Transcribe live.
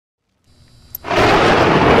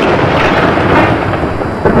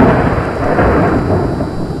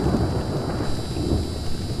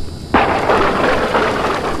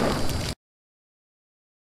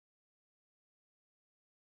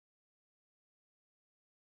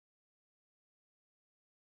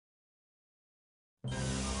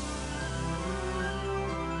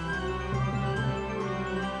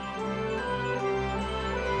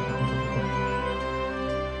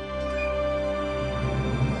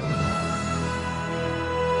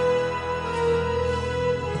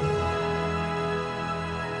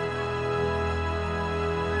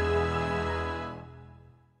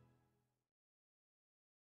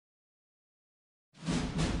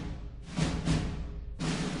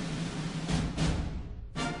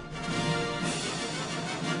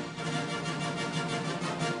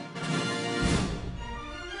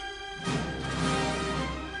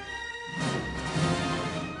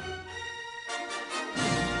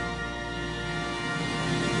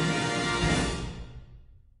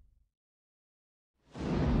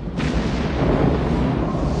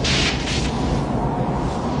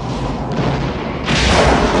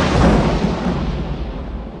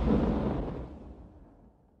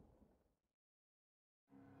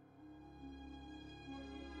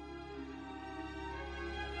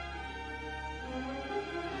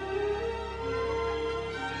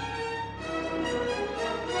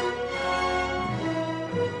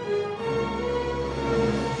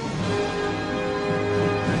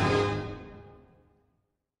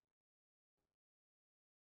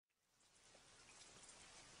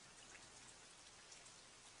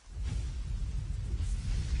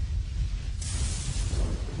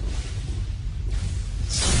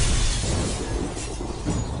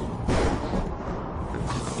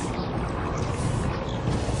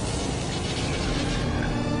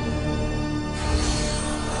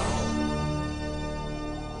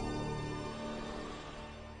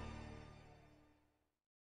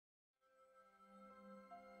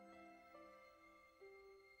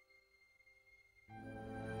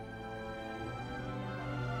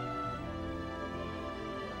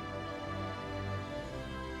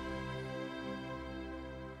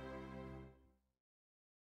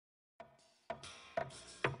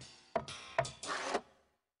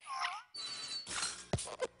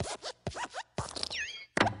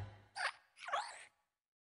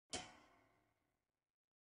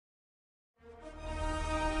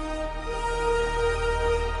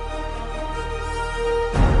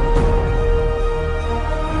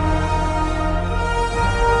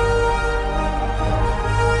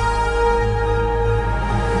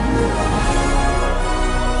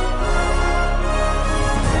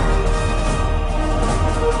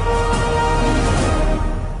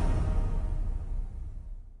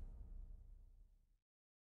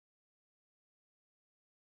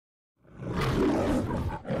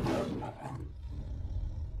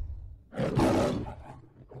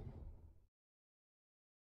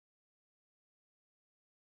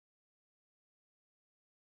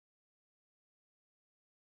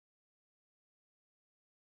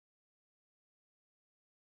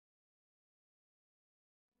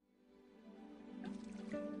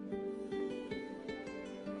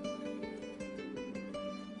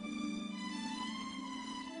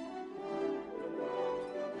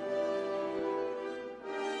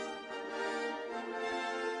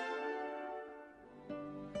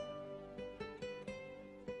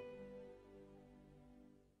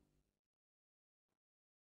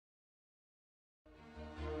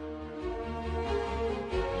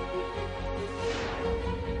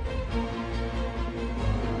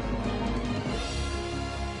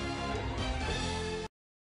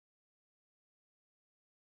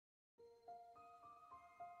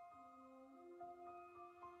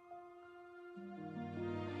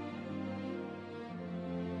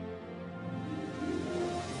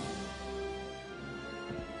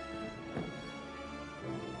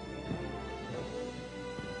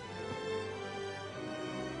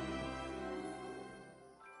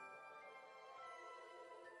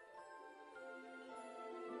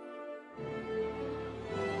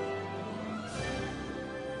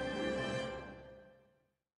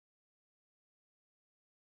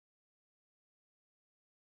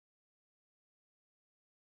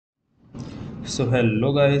So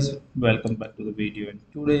hello guys, welcome back to the video, and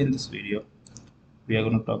today in this video we are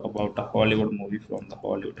going to talk about a Hollywood movie from the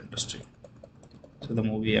Hollywood industry. So the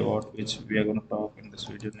movie about which we are going to talk in this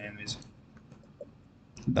video name is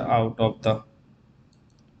The Out of the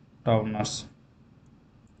Towners.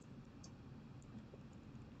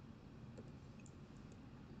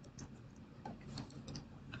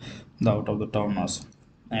 The Out of the Towners.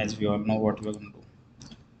 As we all know what we are going to do.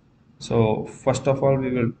 So first of all,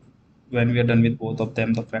 when we are done with both of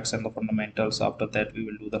them, the facts and the fundamentals. After that, we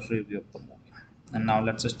will do the review of the movie. And now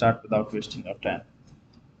let's start without wasting our time.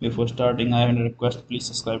 Before starting, I have a request. Please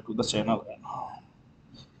subscribe to the channel.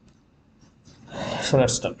 So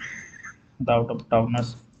let's start. The Out of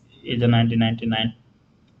Towners is a 1999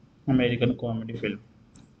 American comedy film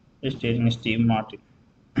starring Steve Martin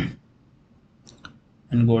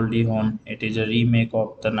and Goldie Hawn. It is a remake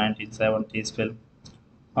of the 1970s film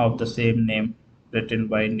of the same name, written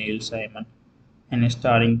by Neil Simon and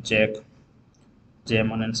starring Jack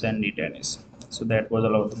Lemmon and Sandy Dennis. So that was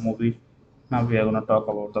all of the movie. Now we are going to talk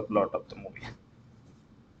about the plot of the movie.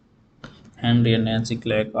 Henry and Nancy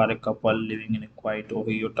Clegg are a couple living in a quiet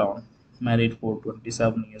Ohio town, married for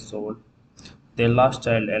 27 years old. Their last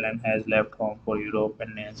child, Ellen, has left home for Europe,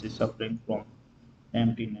 and Nancy is suffering from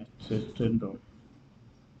empty nest syndrome.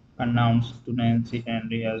 Announced to Nancy,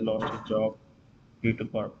 Henry has lost his job due to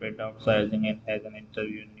corporate downsizing and has an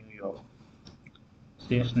interview in New York.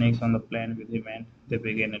 She sneaks on the plane with him and they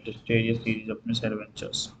begin a mysterious series of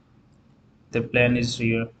misadventures. The plan is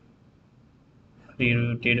rerouted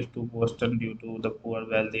to Boston due to the poor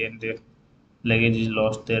wealthy and their luggage is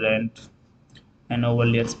lost. They rent an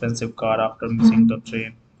overly expensive car after missing the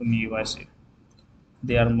train to New York.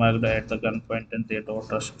 They are mugged at the gunpoint and their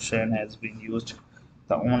daughter Shan has been used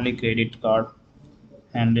the only credit card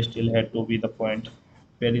and still had to be the point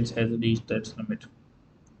where it has reached its limit.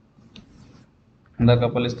 The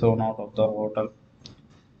couple is thrown out of the hotel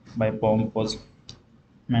by pompous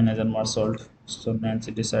manager Marcel, so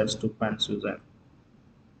Nancy decides to find Susan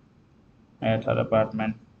at her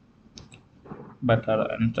apartment, but her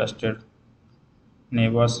untrusted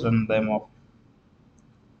neighbors run them off.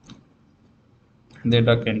 They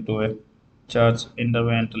duck into a church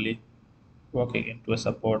independently, walking into a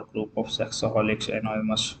support group of sexaholics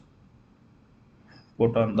anonymous,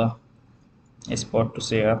 put on the spot to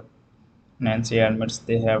share. Nancy admits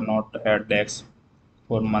they have not had sex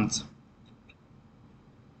for months.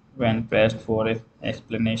 When pressed for an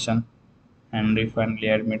explanation, Henry finally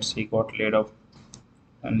admits he got laid off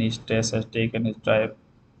and his stress has taken his drive,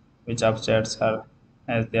 which upsets her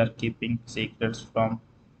as they are keeping secrets from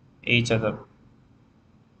each other.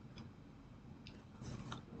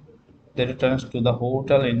 They return to the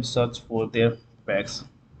hotel in search for their bags.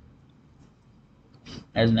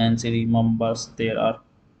 As Nancy remembers, there are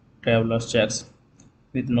traveler's checks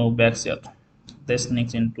with no bags yet. They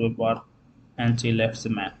sneak into a bar and she lets the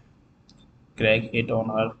man. Craig hit on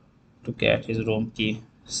her to get his room key,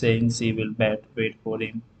 saying she will wait for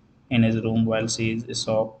him in his room while she is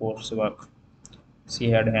off for work.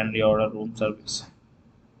 She had Henry order room service.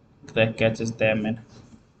 Craig catches them and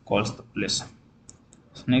calls the police.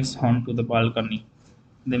 Sneaks onto the balcony.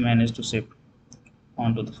 They manage to slip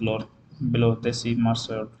onto the floor. Below, they see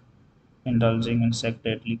Marcel indulging in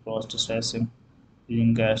secretly cross-dressing,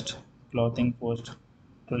 using guest clothing post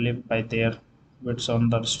to live by their wits on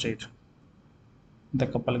the street. The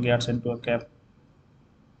couple gets into a cab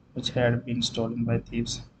which had been stolen by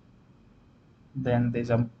thieves. Then they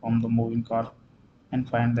jump from the moving car and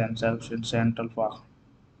find themselves in Central Park.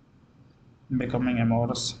 Becoming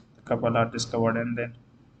amorous, the couple are discovered and then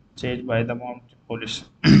chased by the mounted police.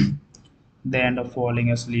 They end up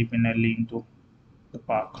falling asleep in a lean to the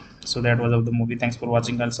park. So that was of the movie. Thanks for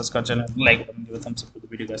watching. I'll subscribe channel, like button, give a thumbs up to the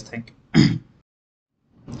video, guys. Thank you.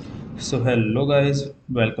 So hello guys,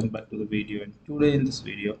 welcome back to the video, and today in this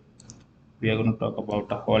video we are going to talk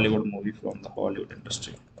about a Hollywood movie from the Hollywood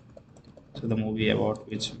industry. So the movie about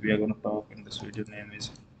which we are going to talk in this video name is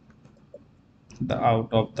The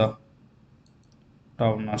Out of the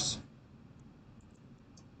Towners.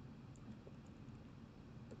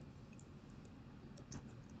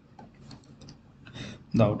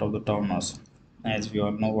 The Out of the Towners. as we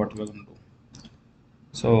all know what we're going to do.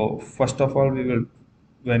 So, first of all,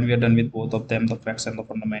 when we are done with both of them, the facts and the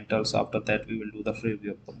fundamentals, after that, we will do the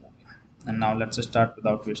review of the movie. And now, let's start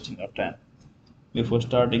without wasting our time. Before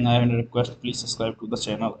starting, I have a request please subscribe to the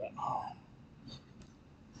channel.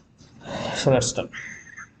 So, let's start.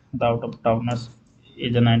 The Out of Towners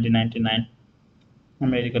is a 1999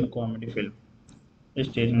 American comedy film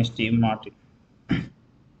starring Steve Martin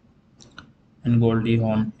and Goldie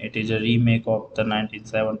Hawn. It is a remake of the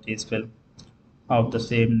 1970s film of the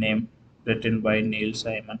same name, written by Neil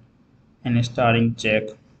Simon and starring Jack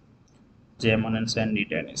Lemmon and Sandy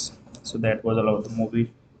Dennis. So that was all of the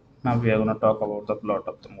movie. Now we are going to talk about the plot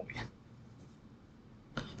of the movie.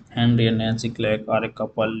 Henry and Nancy Clegg are a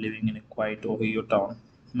couple living in a quiet Ohio town,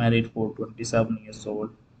 married for 27 years old.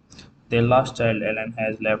 Their last child, Ellen,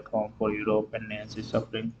 has left home for Europe, and Nancy is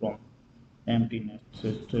suffering from empty nest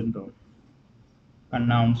syndrome.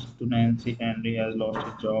 Announced to Nancy, Henry has lost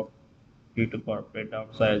his job due to corporate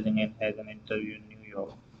downsizing and has an interview in New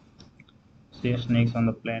York. She sneaks on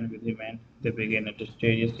the plane with him and they begin a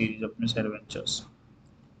mysterious series of misadventures.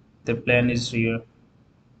 The plane is rerouted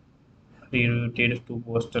to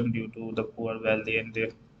Boston due to the poor wealthy and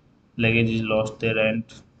their luggage is lost. They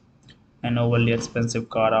rent an overly expensive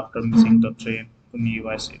car after missing the train to New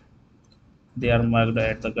York. They are mugged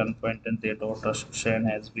at the gunpoint and their daughter Shan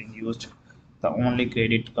has been used the only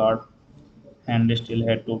credit card and still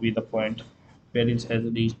had to be the point. Paris has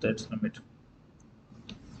reached its limit.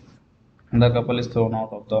 The couple is thrown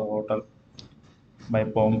out of the hotel by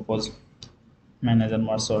Pompo's manager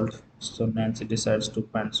Marcel, so Nancy decides to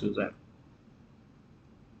find Susan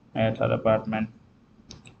at her apartment,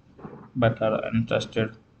 but her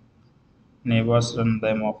untrusted neighbors run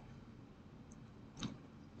them off.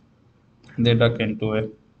 They duck into a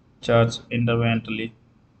church independently,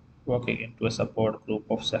 walking into a support group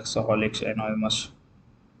of sexaholics anonymous,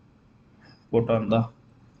 put on the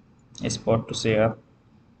spot to share.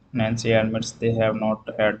 Nancy admits they have not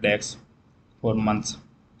had sex for months.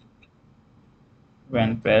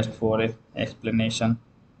 When pressed for an explanation,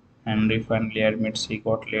 Henry finally admits he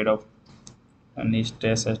got laid off and his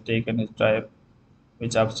stress has taken his drive,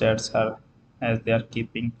 which upsets her as they are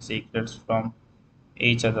keeping secrets from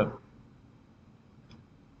each other.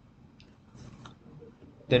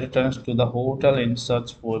 They return to the hotel in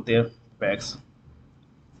search for their bags.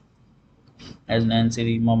 As Nancy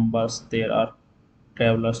remembers, there are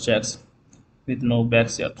traveler's checks with no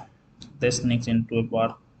bags yet. They sneaks into a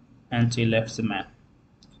bar and she left the man.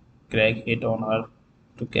 Craig hit on her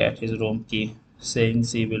to catch his room key, saying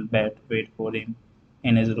she will wait for him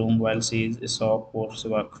in his room while she is off for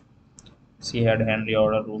work. She had Henry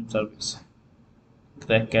order room service.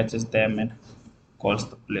 Craig catches them and calls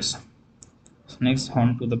the police. Sneaks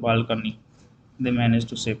onto the balcony. They manage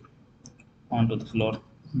to shift onto the floor.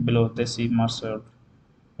 Below they see Marcel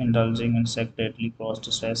indulging in secretly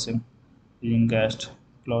cross-dressing, using guest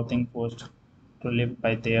clothing post to live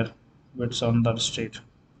by their wits on the street.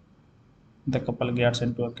 The couple gets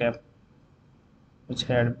into a cab which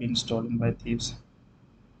had been stolen by thieves.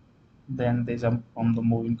 Then they jump from the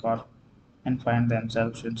moving car and find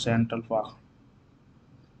themselves in Central Park.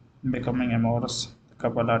 Becoming amorous, the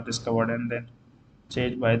couple are discovered and then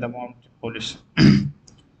chased by the mounted police.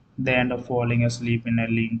 They end up falling asleep in a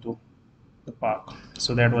lean to the park.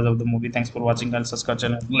 So that was of the movie. Thanks for watching. I'll subscribe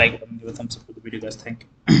channel, like button, give a thumbs up to the video, guys. Thank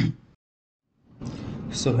you.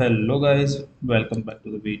 So hello guys, welcome back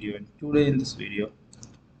to the video. And today in this video,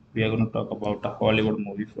 we are going to talk about a Hollywood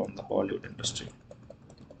movie from the Hollywood industry.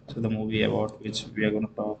 So the movie about which we are going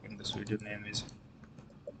to talk in this video name is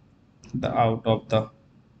The Out of the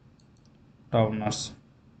Towners.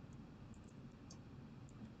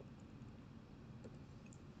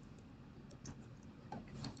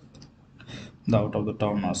 The Out of the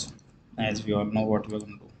Towners. As we all know what we are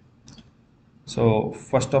going to do. So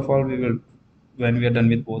first of all, when we are done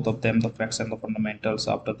with both of them, the facts and the fundamentals,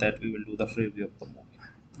 after that we will do the review of the movie.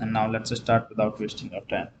 And now let's start without wasting our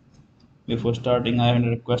time. Before starting, I have a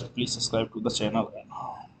request please subscribe to the channel.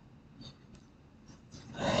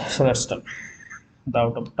 So let's start. The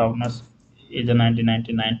Out of Towners is a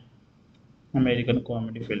 1999 American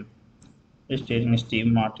comedy film starring Steve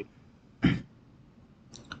Martin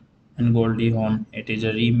and Goldie Hawn. It is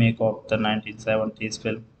a remake of the 1970s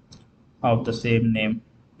film of the same name,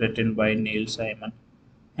 written by Neil Simon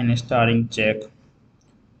and starring Jack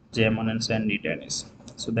Lemmon and Sandy Dennis.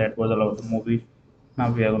 So that was all of the movie.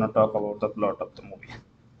 Now we are going to talk about the plot of the movie.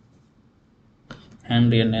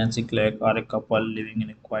 Henry and Nancy Clegg are a couple living in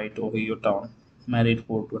a quiet Ohio town, married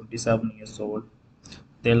for 27 years old.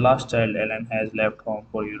 Their last child, Ellen, has left home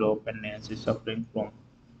for Europe, and Nancy is suffering from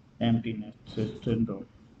empty nest syndrome.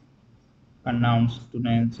 Announced to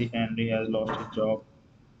Nancy Henry has lost his job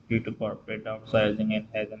due to corporate downsizing and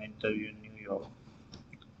has an interview in New York.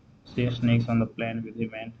 She sneaks on the plane with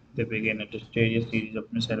him and they begin a mysterious series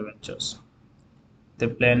of misadventures. The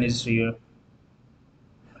plane is rerouted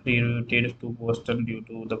to Boston due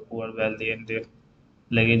to the poor wealthy and their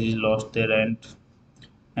luggage is lost. They rent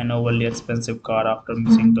an overly expensive car after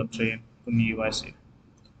missing the train to New York.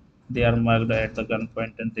 They are mugged at the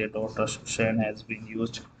gunpoint and their daughter Shane has been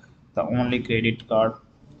used the only credit card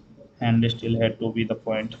and they still had to be the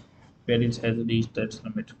point. Paris has reached its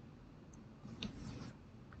limit.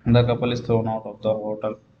 The couple is thrown out of the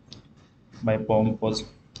hotel by pompous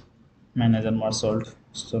manager Marcel,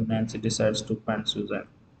 so Nancy decides to find Susan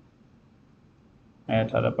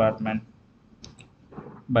at her apartment,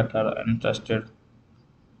 but her untrusted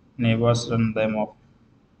neighbors run them off.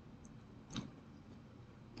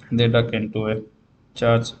 They duck into a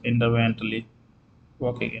church independently,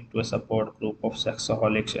 walking into a support group of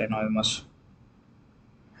sexaholics anonymous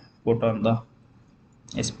put on the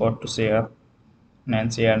spot to see her.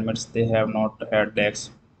 Nancy admits they have not had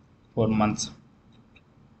sex for months.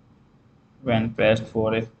 When pressed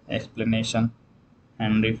for an explanation,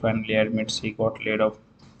 Henry finally admits he got laid off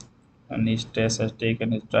and his stress has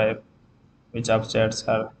taken his drive, which upsets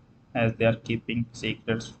her as they are keeping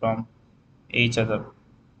secrets from each other.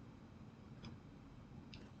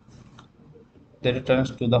 They return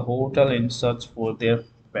to the hotel in search for their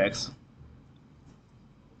bags.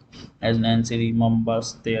 As Nancy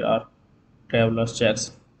remembers, there are traveler's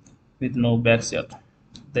checks with no bags yet.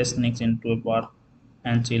 They sneaks into a bar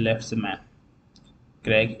and she left the man.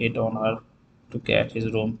 Craig hit on her to get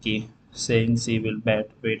his room key, saying she will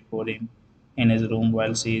wait for him in his room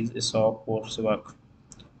while she is off for work.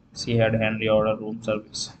 She had Henry order room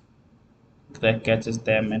service. Craig catches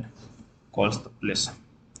them and calls the police.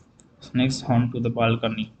 Sneaks onto the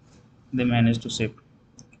balcony. They manage to slip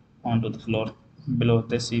onto the floor. Below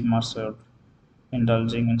they see Marcel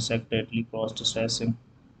indulging in secretly cross-dressing,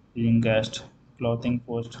 being gassed, clothing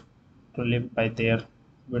forced to live by their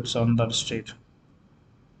wits on the street.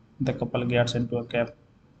 The couple gets into a cab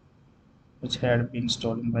which had been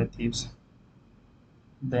stolen by thieves.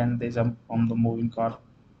 Then they jump from the moving car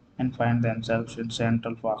and find themselves in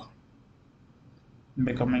Central Park.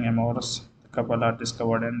 Becoming amorous, the couple are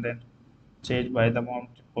discovered and then chased by the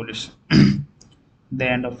mounted police. They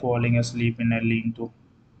end up falling asleep in a lean-to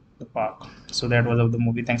the park. So that was of the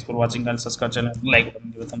movie. Thanks for watching. I'll subscribe channel, like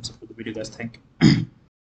button, give a thumbs up to the video, guys. Thank you.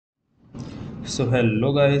 So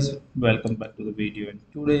hello guys, welcome back to the video. And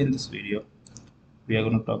today in this video, we are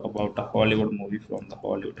going to talk about a Hollywood movie from the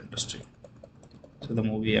Hollywood industry. So the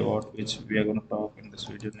movie about which we are going to talk in this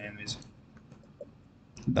video name is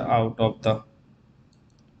The Out of the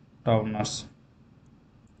Towners.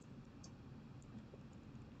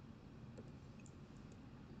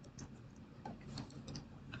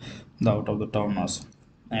 The Out of the Towners.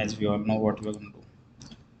 As we all know what we are going to do.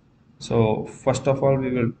 So first of all,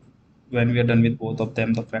 when we are done with both of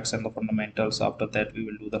them, the facts and the fundamentals, after that we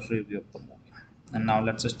will do the review of the movie. And now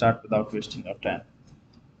let's start without wasting our time.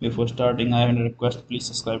 Before starting, I have a request, please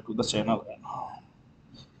subscribe to the channel.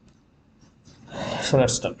 So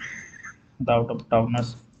let's start. The Out of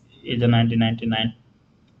Towners is a 1999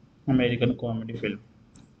 American comedy film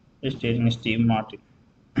starring Steve Martin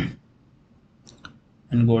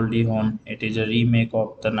and Goldie Hawn. It is a remake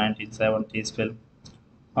of the 1970s film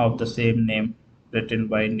of the same name, written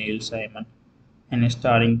by Neil Simon and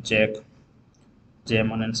starring Jack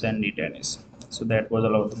Lemmon and Sandy Dennis. So that was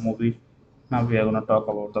all of the movie. Now we are going to talk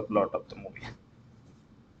about the plot of the movie.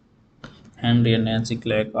 Henry and Nancy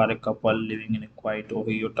Clegg are a couple living in a quiet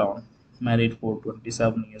Ohio town, married for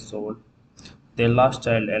 27 years old. Their last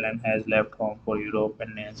child, Ellen, has left home for Europe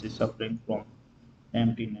and Nancy is suffering from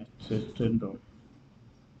empty nest syndrome.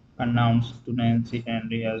 Announced to Nancy,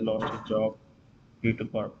 Henry has lost his job due to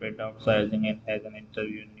corporate downsizing and has an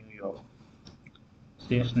interview in New York.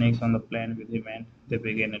 She sneaks on the plane with him and they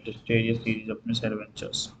begin a mysterious series of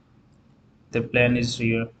misadventures. The plane is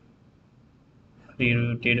rerouted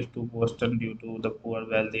to Boston due to the poor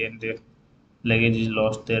wealthy and their luggage is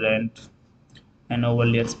lost. They rent an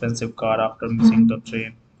overly expensive car after missing the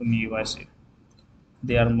train to New York.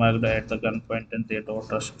 They are mugged at the gunpoint and their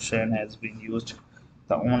daughter Shane has been used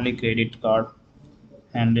the only credit card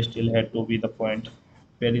and they still had to be the point.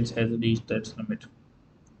 Paris has reached its limit.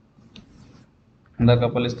 The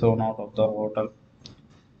couple is thrown out of the hotel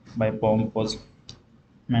by pompous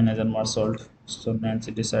manager Marcel, so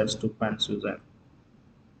Nancy decides to find Susan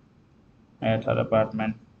at her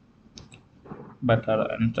apartment, but her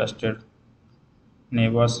untrusted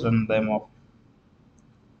neighbors run them off.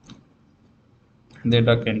 They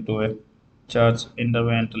duck into a church,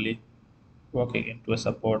 independently walking into a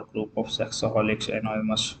support group of sexaholics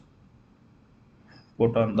anonymous,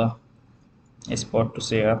 put on the spot to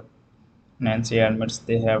share. Nancy admits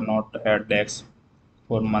they have not had sex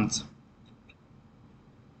for months.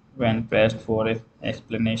 When pressed for an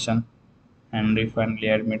explanation, Henry finally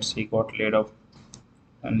admits he got laid off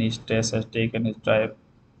and his stress has taken his drive,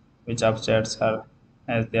 which upsets her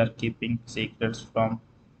as they are keeping secrets from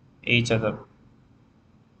each other.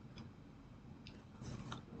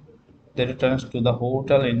 They return to the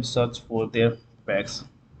hotel in search for their bags.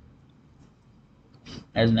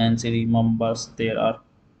 As Nancy remembers, there are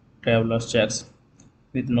traveler's checks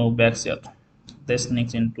with no bags yet. They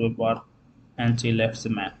sneaks into a bar and she left the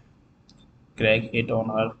man. Craig hit on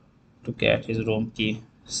her to get his room key,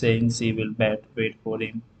 saying she will wait for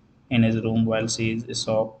him in his room while she is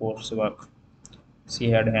off for work. She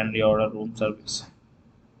had Henry order room service.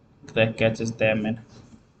 Craig catches them and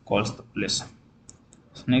calls the police.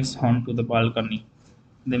 Sneaks onto the balcony.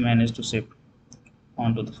 They manage to slip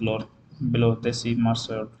onto the floor. Below they see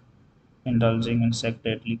Marcel indulging in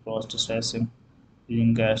secretly cross-dressing,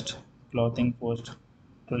 using guest clothing forced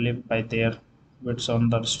to live by their wits on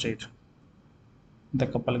the street. The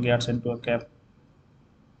couple gets into a cab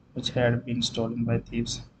which had been stolen by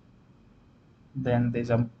thieves. Then they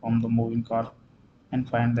jump from the moving car and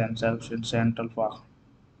find themselves in Central Park.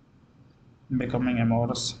 Becoming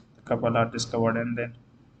amorous, the couple are discovered and then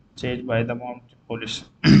chased by the mounted police.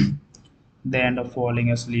 They end up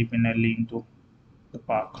falling asleep in a lean to the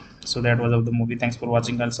park. So that was of the movie. Thanks for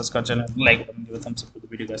watching, guys. Subscribe channel, like button, give a thumbs up to the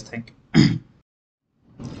video, guys. Thank you.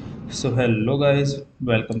 So hello guys,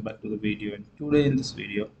 welcome back to the video. And today in this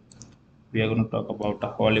video we are going to talk about a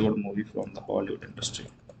Hollywood movie from the Hollywood industry.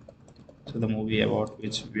 So the movie about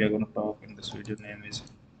which we are going to talk in this video name is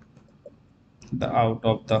The Out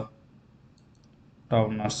of the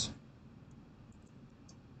Towners.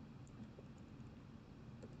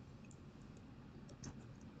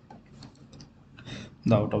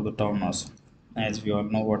 The Out of the Towners. As we all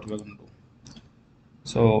know what we are going to do.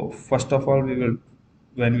 So first of all, we will,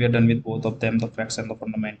 when we are done with both of them, the facts and the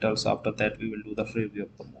fundamentals, after that we will do the review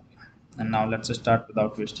of the movie. And now let's start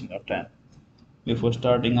without wasting our time. Before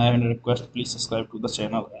starting, I have a request, please subscribe to the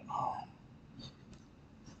channel.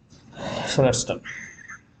 So let's start.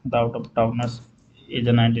 The Out of Towners is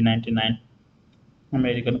a 1999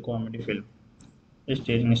 American comedy film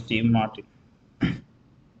starring Steve Martin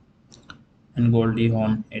and Goldie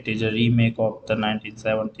Hawn. It is a remake of the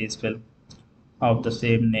 1970s film of the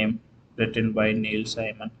same name, written by Neil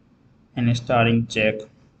Simon and starring Jack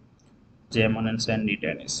Lemmon and Sandy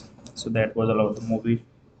Dennis. So that was all of the movie.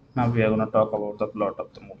 Now we are going to talk about the plot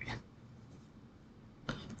of the movie.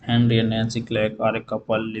 Henry and Nancy Clegg are a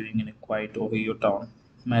couple living in a quiet Ohio town,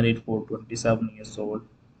 married for 27 years old.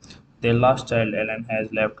 Their last child, Ellen,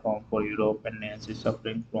 has left home for Europe, and Nancy is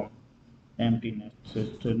suffering from empty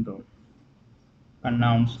nest syndrome.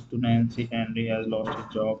 Announced to Nancy, Henry has lost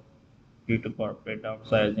his job due to corporate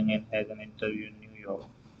downsizing and has an interview in New York.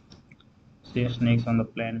 She sneaks on the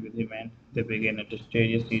plane with him and they begin a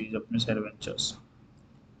mysterious series of misadventures.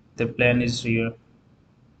 The plane is rerouted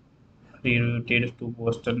to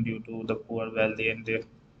Boston due to the poor wealthy and their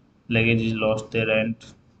luggage is lost. They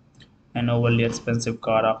rent an overly expensive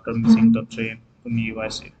car after missing the train to New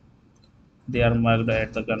York. They are mugged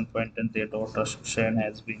at the gunpoint and their daughter Shan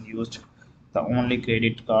has been used the only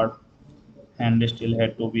credit card and still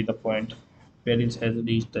had to be the point. Paris has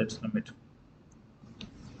reached its limit.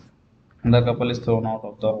 The couple is thrown out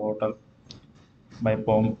of the hotel by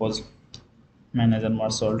pompous manager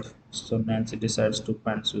Marcel, so Nancy decides to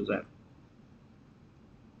find Susan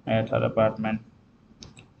at her apartment,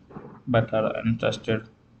 but her untrusted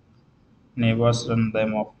neighbors run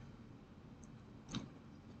them off.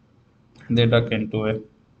 They duck into a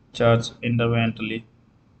church, independently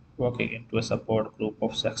walking into a support group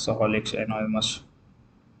of sexaholics anonymous,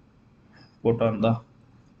 put on the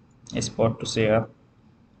spot to share.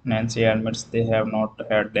 Nancy admits they have not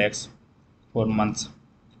had sex for months.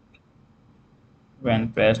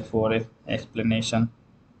 When pressed for an explanation,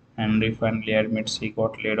 Henry finally admits he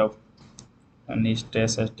got laid off and his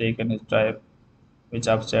stress has taken his drive, which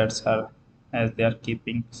upsets her as they are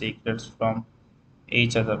keeping secrets from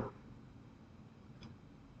each other.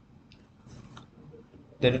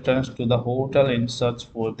 They return to the hotel in search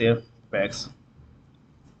for their bags.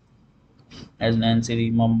 As Nancy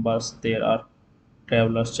remembers, there are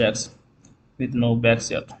traveler's checks with no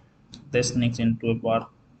bags yet. They sneaks into a bar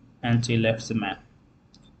and she left the man.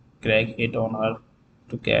 Craig hit on her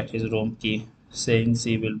to get his room key, saying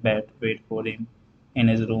she will wait for him in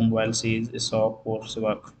his room while she is off for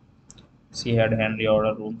work. She had Henry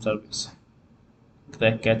order room service.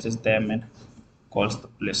 Craig catches them and calls the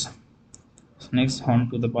police. Sneaks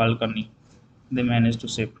onto the balcony. They manage to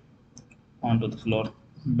slip onto the floor.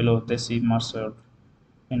 Below, they see Marcel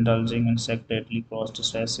indulging in secretly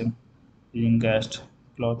cross-dressing, being gassed,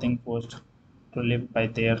 clothing forced to live by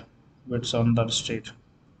their wits on the street.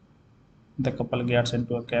 The couple gets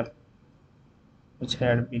into a cab which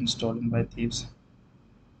had been stolen by thieves.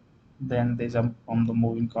 Then they jump from the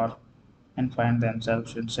moving car and find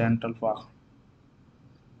themselves in Central Park.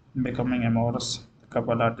 Becoming amorous, the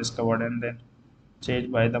couple are discovered and then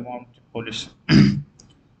chased by the mounted police.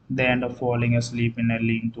 They end up falling asleep in a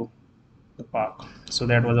lean-to the park. So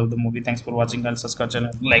that was of the movie. Thanks for watching. I'll subscribe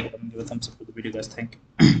channel, like button, give a thumbs up to the video, guys. Thank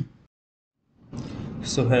you.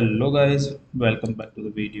 So hello guys, welcome back to the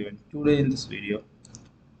video. And today in this video,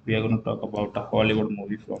 we are going to talk about a Hollywood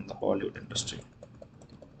movie from the Hollywood industry.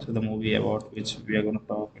 So the movie about which we are going to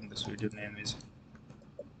talk in this video name is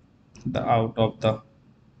The Out of the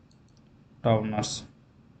Towners.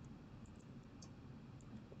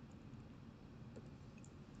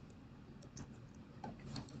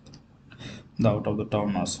 The Out of the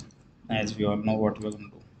Towners. As we all know what we are going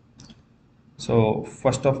to do. So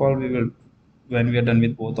first of all, when we are done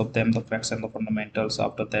with both of them, the facts and the fundamentals,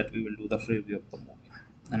 after that we will do the review of the movie.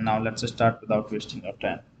 And now let's start without wasting our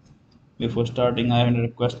time. Before starting, I have a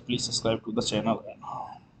request, please subscribe to the channel.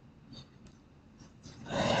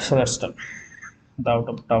 So let's start. The Out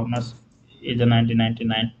of Towners is a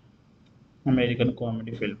 1999 American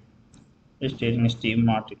comedy film starring Steve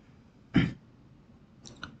Martin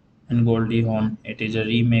and Goldie Hawn. It is a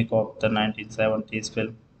remake of the 1970s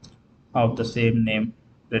film of the same name,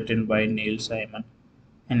 written by Neil Simon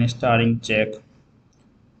and starring Jack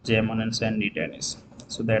Lemmon and Sandy Dennis.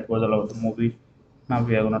 So that was all of the movie. Now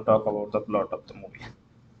we are going to talk about the plot of the movie.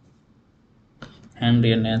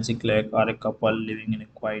 Henry and Nancy Clegg are a couple living in a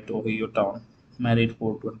quiet Ohio town, married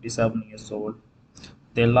for 27 years old.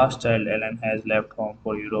 Their last child, Ellen, has left home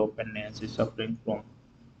for Europe, and Nancy is suffering from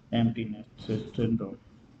empty nest syndrome.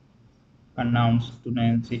 Announced to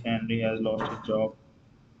Nancy, Henry has lost his job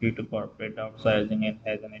due to corporate downsizing and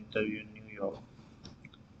has an interview in New York.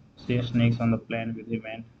 She sneaks on the plane with him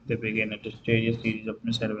and they begin a mysterious series of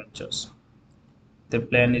misadventures. Their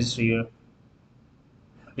plan is rerouted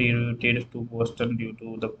to Boston due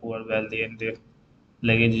to the poor wealthy and their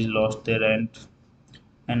luggage is lost. They rent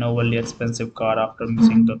an overly expensive car after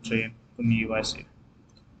missing the train to New York.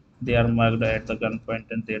 They are mugged at the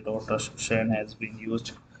gunpoint and their daughter Shan has been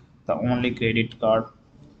used the only credit card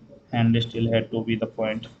and still had to be the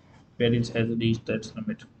point where it has reached its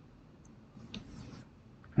limit.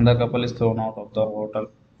 The couple is thrown out of the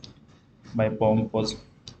hotel by pompous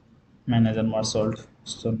manager Marcel,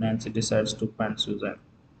 so Nancy decides to find Susan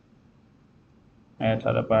at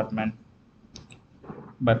her apartment,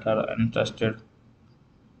 but her uninterested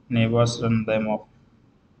neighbors run them off.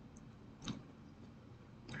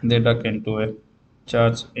 They duck into a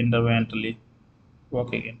church, inadvertently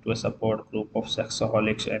walking into a support group of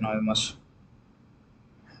sexaholics anonymous,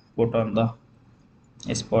 put on the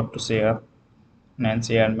spot to share.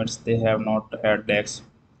 Nancy admits they have not had sex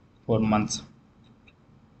for months.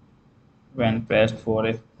 When pressed for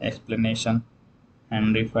an explanation,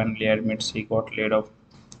 Henry finally admits he got laid off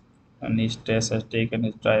and his stress has taken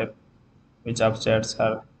his drive, which upsets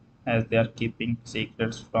her as they are keeping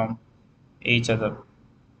secrets from each other.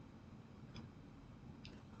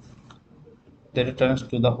 They return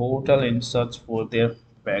to the hotel in search for their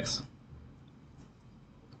bags.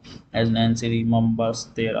 As Nancy remembers,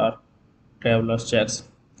 there are traveler's checks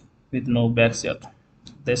with no bags yet.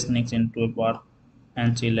 They sneaks into a bar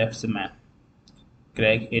and she lets the man.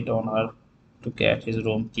 Craig hit on her to get his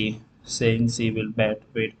room key, saying she will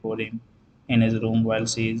wait for him in his room while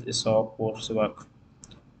she is off for work.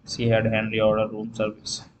 She had Henry order room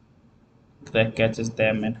service. Craig catches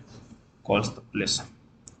them and calls the police.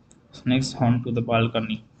 Sneaks onto the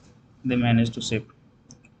balcony. They manage to slip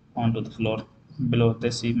onto the floor. Below,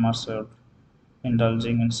 they see Marcel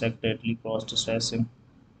indulging in secretly cross-dressing,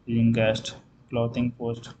 being gassed, clothing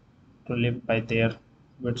forced to live by their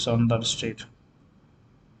wits on the street.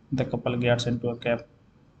 The couple gets into a cab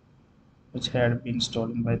which had been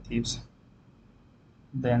stolen by thieves.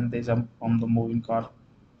 Then they jump from the moving car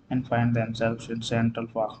and find themselves in Central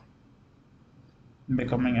Park.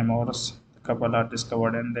 Becoming amorous, the couple are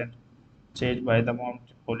discovered and then chased by the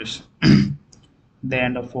mounted police. They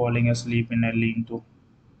end up falling asleep in a lean-to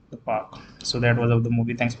the park. So that was of the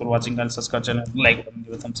movie. Thanks for watching. I'll subscribe channel, like button,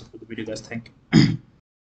 give a thumbs up to the video, guys. Thank you.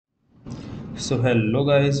 So hello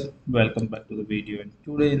guys, welcome back to the video. And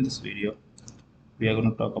today in this video, we are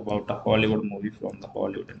going to talk about a Hollywood movie from the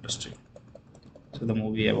Hollywood industry. So the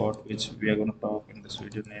movie about which we are going to talk in this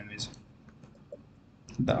video name is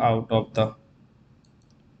The Out of the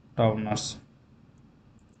Towners.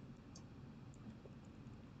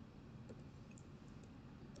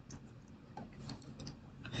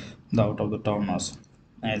 The Out of the Towners.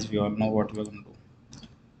 As we all know what we are going to do.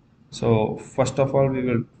 So first of all, we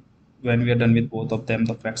will, when we are done with both of them,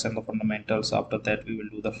 the facts and the fundamentals. After that, we will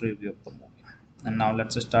do the review of the movie. And now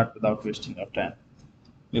let's start without wasting our time.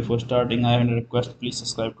 Before starting, I have a request. Please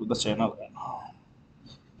subscribe to the channel.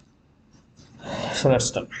 So let's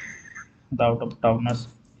start. The Out of Towners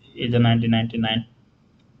is a 1999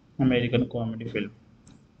 American comedy film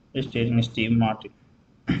starring Steve Martin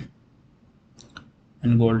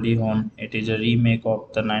and Goldie Hawn. It is a remake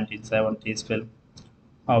of the 1970s film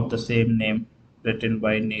of the same name, written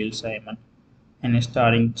by Neil Simon and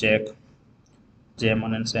starring Jack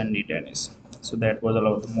Lemmon and Sandy Dennis. So that was all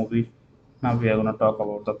of the movie. Now we are going to talk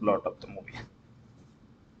about the plot of the movie.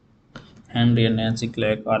 Henry and Nancy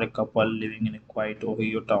Clegg are a couple living in a quiet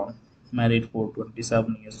Ohio town, married for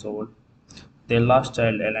 27 years old. Their last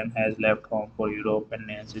child, Ellen, has left home for Europe, and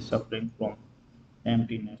Nancy is suffering from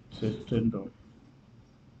empty nest syndrome.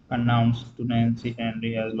 Announced to Nancy,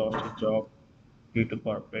 Henry has lost his job due to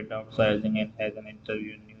corporate downsizing and has an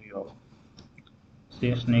interview in New York.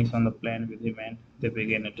 She sneaks on the plane with him and they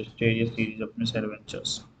begin a mysterious series of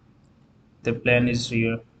misadventures. The plane is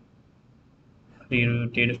rerouted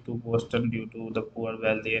to Boston due to the poor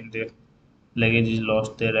wealthy and their luggage is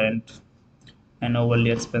lost. They rent an overly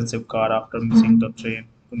expensive car after missing the train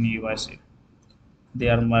to New York. They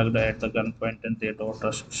are mugged at the gunpoint and their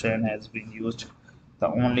daughter Shan has been used the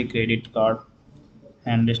only credit card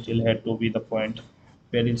and still had to be the point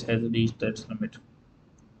where it has reached its limit.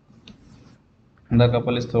 The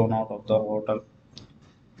couple is thrown out of the hotel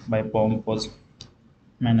by Pompo's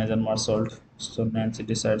manager Marcel, so Nancy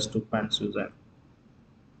decides to find Susan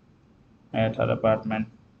at her apartment,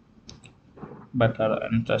 but her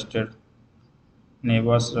untrusted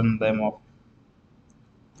neighbors run them off.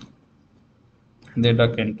 They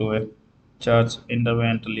duck into a church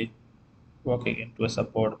inadvertently, walking into a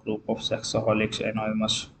support group of sexaholics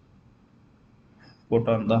anonymous, put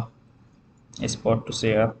on the spot to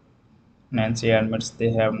share. Nancy admits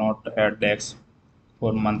they have not had sex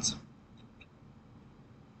for months.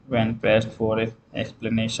 When pressed for an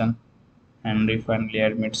explanation, Henry finally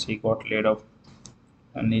admits he got laid off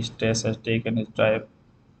and his stress has taken his drive,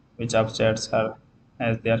 which upsets her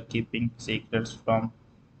as they are keeping secrets from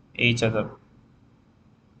each other.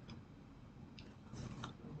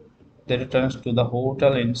 They return to the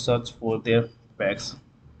hotel in search for their bags.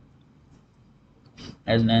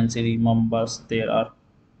 As Nancy remembers, there are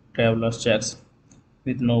traveler's checks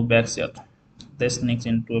with no bags yet. They sneaks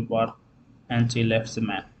into a bar and she left the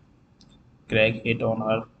man. Craig hit on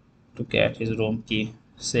her to get his room key,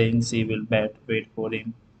 saying she will wait for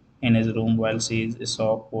him in his room while she is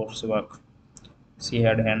off for work. She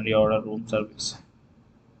had Henry order room service.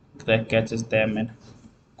 Craig catches them and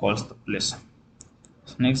calls the police.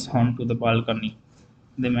 Sneaks onto the balcony.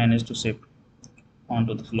 They manage to slip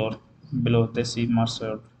onto the floor. Below they see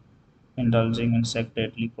Marcel indulging in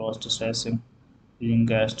secretly cross-dressing, using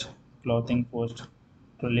gassed clothing post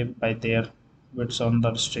to live by their wits on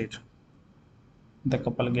the street. The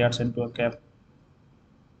couple gets into a cab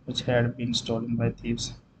which had been stolen by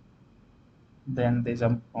thieves. Then they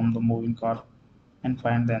jump from the moving car and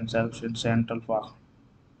find themselves in Central Park.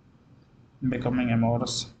 Becoming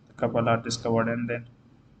amorous, the couple are discovered and then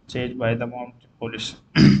chased by the mounted police.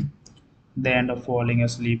 They end up falling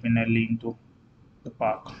asleep in a lean-to the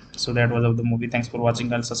park. So that was of the movie. Thanks for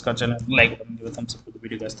watching. I'll subscribe channel, like button, give a thumbs up to the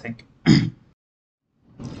video, guys. Thank you.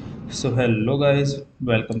 So hello guys,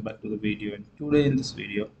 welcome back to the video. And today in this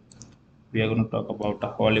video, we are going to talk about a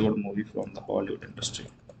Hollywood movie from the Hollywood industry.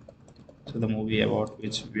 So the movie about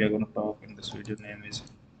which we are going to talk in this video name is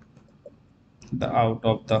The Out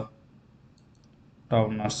of the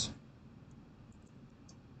Towners.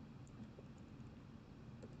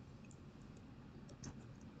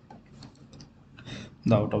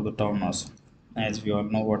 The Out of the Towners. As we all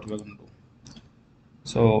know what we are going to do.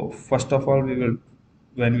 So first of all, we will,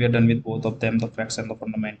 when we are done with both of them, the facts and the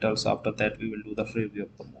fundamentals. After that, we will do the review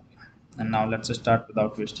of the movie. And now let's start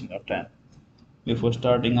without wasting our time. Before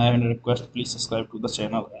starting, I have a request. Please subscribe to the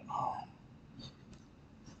channel.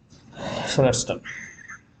 So let's start.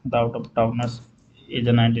 The Out of Towners is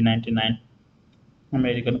a 1999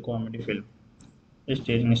 American comedy film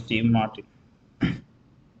starring Steve Martin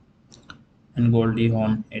and Goldie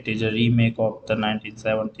Hawn. It is a remake of the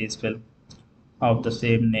 1970s film of the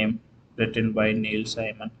same name, written by Neil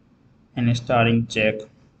Simon and starring Jack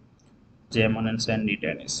Lemmon and Sandy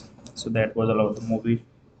Dennis. So that was all of the movie.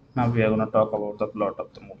 Now we are going to talk about the plot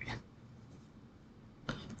of the movie.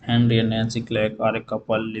 Henry and Nancy Clegg are a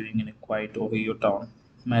couple living in a quiet Ohio town,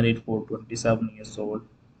 married for 27 years old.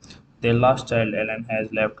 Their last child, Ellen,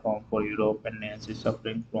 has left home for Europe, and Nancy is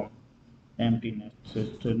suffering from empty nest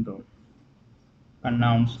syndrome.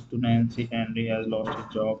 Announced to Nancy, Henry has lost his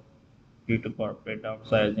job due to corporate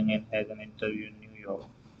downsizing and has an interview in New York.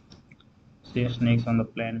 She sneaks on the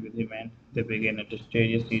plane with him and they begin a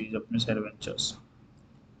mysterious series of misadventures.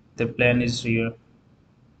 The plane is rerouted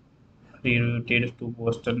to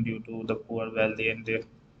Boston due to the poor wealthy and their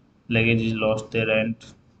luggage is lost. They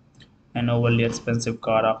rent an overly expensive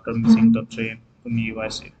car after missing the train to New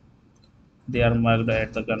York. They are mugged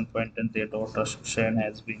at the gunpoint and their daughter Shane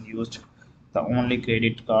has been used the only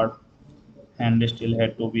credit card and still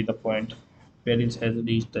had to be the point. Paris has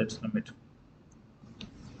reached its limit.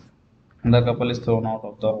 The couple is thrown out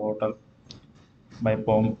of the hotel by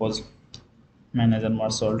Pompo's manager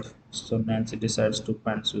Marcel, so Nancy decides to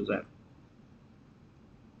find Susan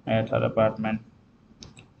at her apartment,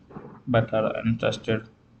 but her untrusted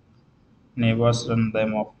neighbors run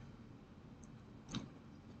them off.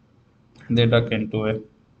 They duck into a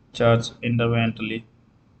church independently,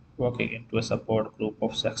 walking into a support group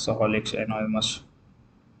of sexaholics anonymous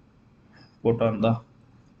put on the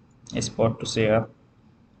spot to share.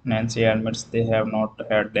 Nancy admits they have not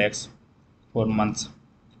had sex for months.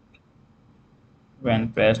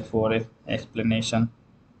 When pressed for an explanation,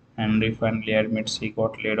 Henry finally admits he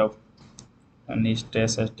got laid off and his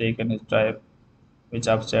stress has taken his drive, which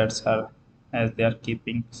upsets her as they are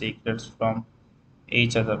keeping secrets from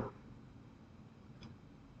each other.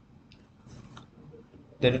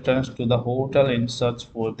 They return to the hotel in search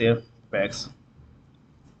for their bags.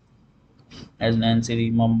 As Nancy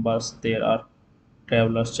remembers, there are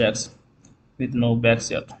traveler's checks with no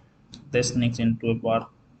bags yet. They sneaks into a bar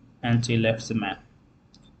and she left the man.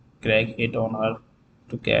 Craig hit on her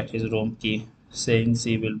to catch his room key, saying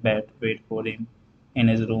she will wait for him in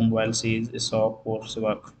his room while she is off for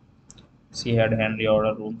work. She had Henry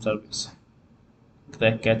order room service.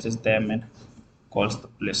 Craig catches them and calls the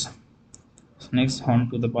police. Sneaks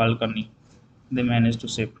onto the balcony. They manage to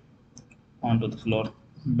slip onto the floor.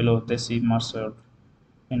 Below they see Marcel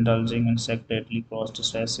indulging in secretly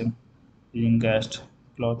processing, being gassed,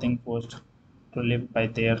 clothing forced to live by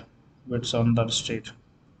their wits on the street.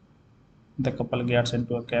 The couple gets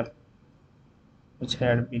into a cab which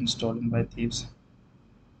had been stolen by thieves.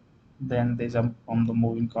 Then they jump from the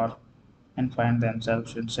moving car and find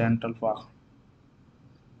themselves in Central Park.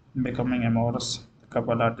 Becoming amorous, the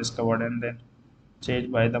couple are discovered and then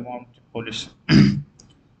chased by the mounted police.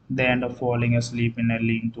 They end up falling asleep in a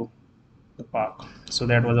lean to the park. So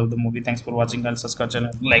that was of the movie. Thanks for watching. I'll subscribe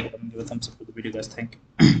channel, like and give a thumbs up to the video, guys. Thank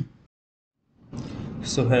you.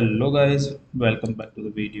 So hello guys, welcome back to the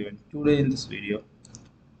video. And today in this video,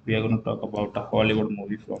 we are going to talk about a Hollywood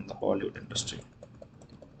movie from the Hollywood industry.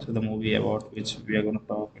 So the movie about which we are going to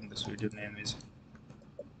talk in this video name is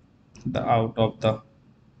The Out of the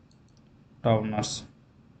Towners.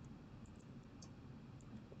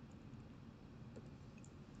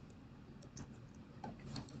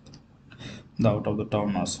 The Out of the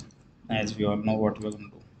Towners. As we all know what we are going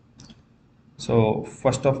to do. So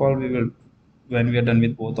first of all, we will, when we are done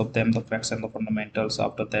with both of them, the facts and the fundamentals,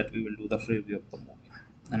 after that we will do the review of the movie.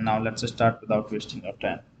 And now let's start without wasting our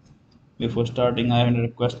time. Before starting, I have a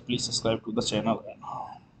request, please subscribe to the channel.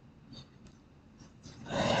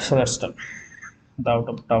 So let's start. The Out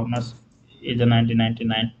of Towners is a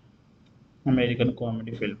 1999 American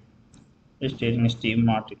comedy film starring Steve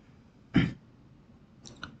Martin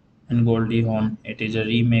and Goldie Hawn. It is a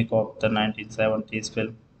remake of the 1970s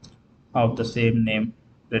film of the same name,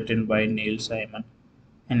 written by Neil Simon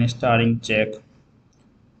and starring Jack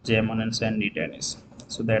Lemmon and Sandy Dennis.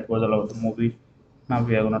 So that was all of the movie. Now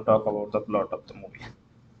we are going to talk about the plot of the movie.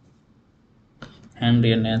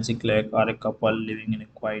 Henry and Nancy Clegg are a couple living in a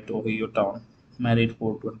quiet Ohio town, married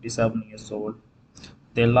for 27 years old.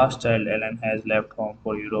 Their last child, Ellen, has left home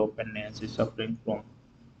for Europe, and Nancy is suffering from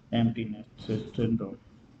empty nest syndrome.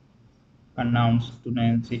 Announced to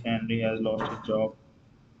Nancy, Henry has lost his job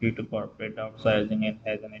due to corporate downsizing and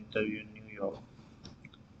has an interview in New York.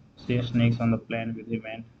 She sneaks on the plane with him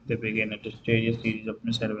and they begin a mysterious series of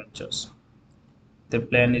misadventures. The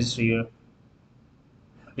plane is rerouted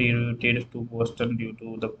to Boston due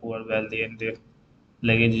to the poor wealthy and their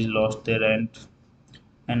luggage is lost. They rent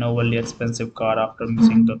an overly expensive car after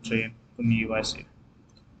missing the train to New York.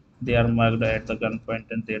 They are mugged at the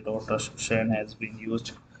gunpoint and their daughter Shane has been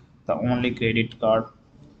used the only credit card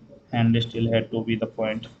and still had to be the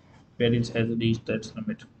point. Paris has reached its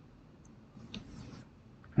limit.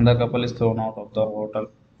 The couple is thrown out of the hotel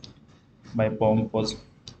by pompous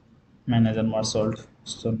manager Marcel,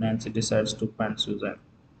 so Nancy decides to find Susan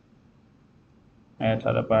at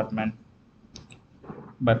her apartment,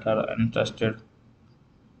 but her untrusted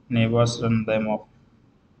neighbors run them off.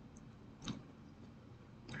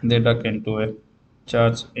 They duck into a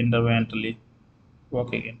church independently,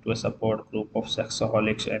 walking into a support group of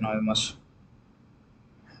sexaholics anonymous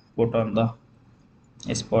put on the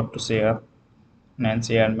spot to share.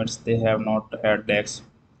 Nancy admits they have not had sex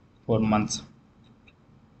for months.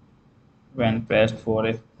 When pressed for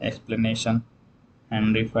an explanation,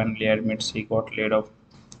 Henry finally admits he got laid off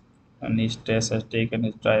and his stress has taken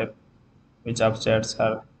his drive, which upsets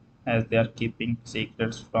her as they are keeping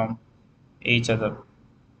secrets from each other.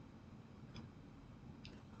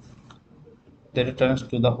 They return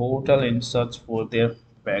to the hotel in search for their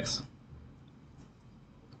bags.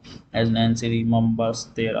 As Nancy remembers,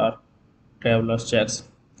 there are traveler's checks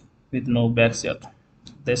with no bags yet.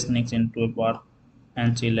 They sneaks into a bar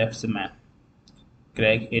and she left the man.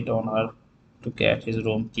 Craig hit on her to get his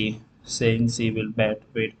room key, saying she will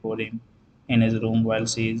wait for him in his room while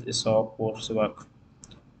she is off for work.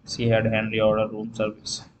 She had Henry order room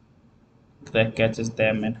service. Craig catches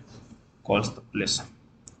them and calls the police.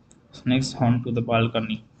 Sneaks onto the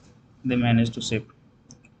balcony. They manage to shift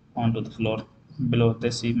onto the floor. Below, they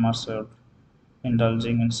see Marcel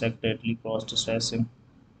indulging in secretly cross-dressing,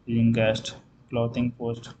 using guest clothing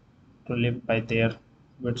post to live by their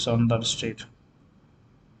wits on the street.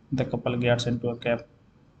 The couple gets into a cab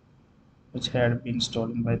which had been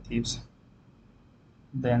stolen by thieves.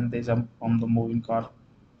 Then they jump from the moving car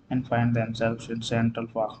and find themselves in Central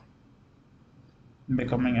Park.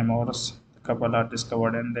 Becoming amorous, the couple are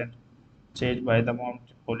discovered and then chased by the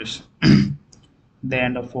mounted police. They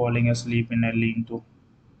end up falling asleep in a lean to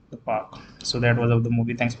the park. So that was of the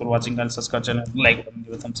movie. Thanks for watching. I'll subscribe channel, like button,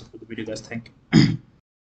 give a thumbs up to the video, guys. Thank you.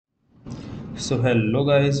 So hello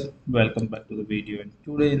guys, welcome back to the video. And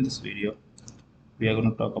today in this video, we are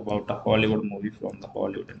going to talk about a Hollywood movie from the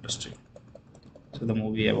Hollywood industry. So the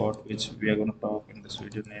movie about which we are going to talk in this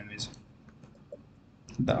video name is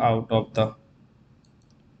The Out of the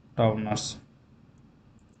Towners.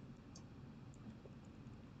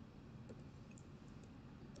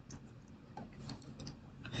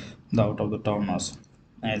 The Out of the Towners.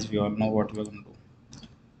 As we all know what we are going to do.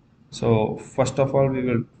 So first of all, we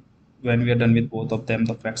will, when we are done with both of them,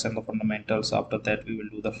 the facts and the fundamentals. After that, we will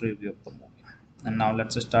do the review of the movie. And now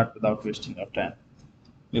let's start without wasting our time.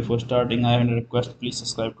 Before starting, I have a request. Please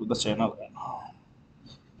subscribe to the channel.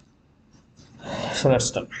 So let's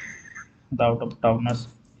start. The Out of Towners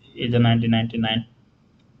is a 1999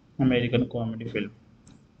 American comedy film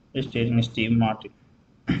starring Steve Martin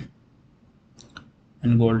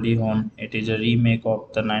and Goldie Hawn. It is a remake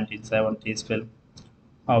of the 1970s film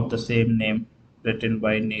of the same name, written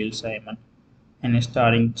by Neil Simon and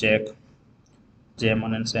starring Jack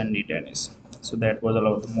Lemmon and Sandy Dennis. So that was all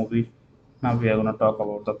of the movie. Now we are going to talk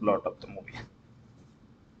about the plot of the movie.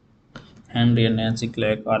 Henry and Nancy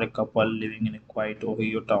Clegg are a couple living in a quiet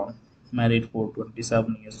Ohio town, married for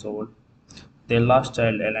 27 years old. Their last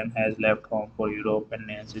child, Ellen, has left home for Europe and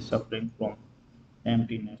Nancy is suffering from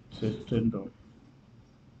empty nest syndrome.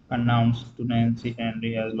 Announced to Nancy,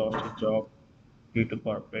 Henry has lost his job due to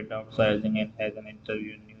corporate downsizing and has an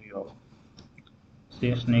interview in New York.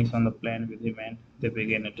 She sneaks on the plane with him and they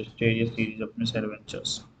begin a mysterious series of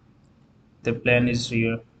misadventures. The plane is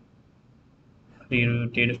rerouted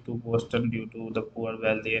to Boston due to the poor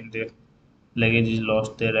wealthy and their luggage is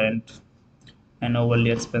lost. They rent an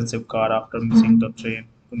overly expensive car after missing the train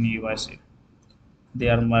to New York. They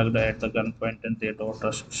are mugged at the gunpoint and their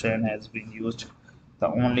daughter Susan has been used the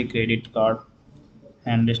only credit card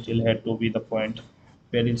and still had to be the point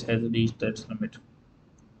where it has reached its limit.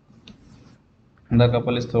 The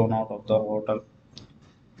couple is thrown out of the hotel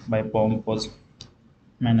by pompous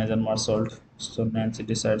manager Marcel, so Nancy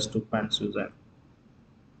decides to find Susan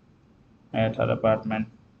at her apartment,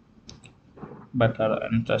 but her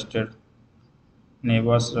untrusted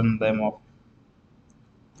neighbors run them off.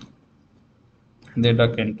 They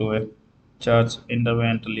duck into a church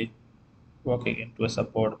independently, walking into a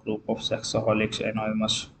support group of sexaholics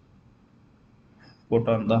anonymous put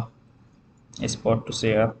on the spot to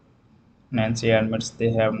share. Nancy admits they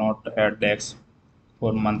have not had sex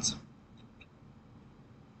for months.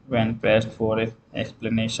 When pressed for an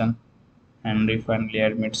explanation, Henry finally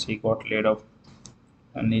admits he got laid off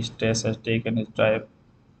and his stress has taken his drive,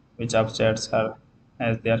 which upsets her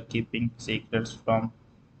as they are keeping secrets from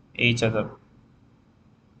each other.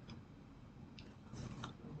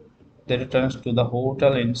 They return to the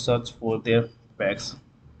hotel in search for their bags.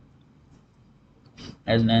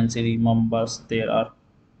 As Nancy remembers, there are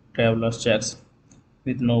traveler's checks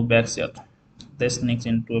with no bags yet. They sneaks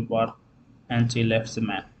into a bar and she left the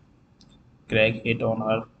man. Craig hit on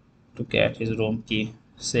her to get his room key,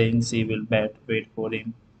 saying she will wait for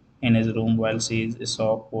him in his room while she is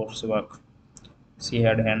off for work. She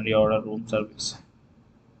had Henry order room service.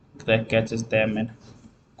 Craig catches them and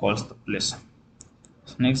calls the police.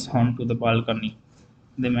 Sneaks onto the balcony.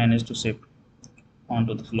 They manage to slip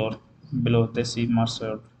onto the floor. Below they see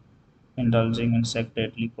Marcel indulging in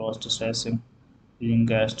secretly cross-dressing, using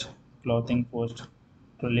guest clothing post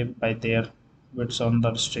to live by their wits on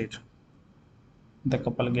the street. The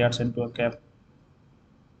couple gets into a cab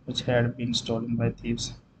which had been stolen by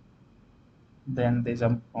thieves. Then they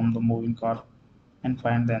jump from the moving car and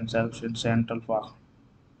find themselves in Central Park.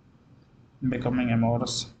 Becoming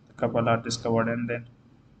amorous, the couple are discovered and then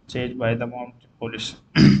chased by the mounted police.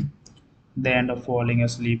 They end up falling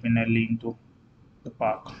asleep in a lean-to the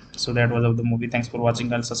park. So that was of the movie. Thanks for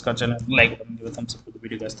watching. I'll subscribe channel, like button, give a thumbs up to the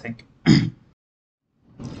video, guys. Thank you.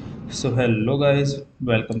 So hello guys,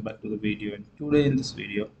 welcome back to the video. And today in this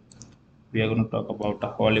video, we are going to talk about a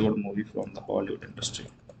Hollywood movie from the Hollywood industry.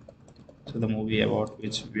 So the movie about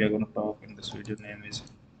which we are going to talk in this video name is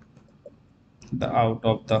The Out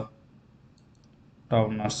of the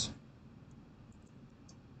Towners.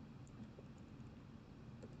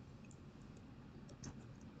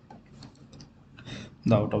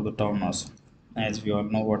 The Out of the Towners. As we all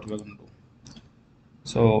know what we are going to do.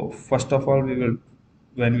 So first of all, we will,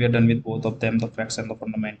 when we are done with both of them, the facts and the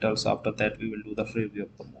fundamentals, after that we will do the review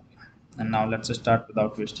of the movie. And now let's start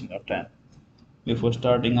without wasting our time. Before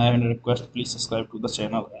starting, I have a request, please subscribe to the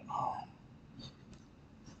channel.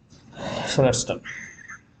 So let's start.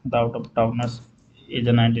 The Out of Towners is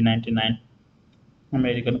a 1999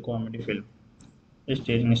 American comedy film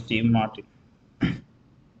starring Steve Martin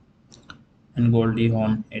and Goldie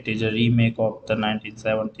Hawn. It is a remake of the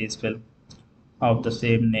 1970s film of the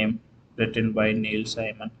same name, written by Neil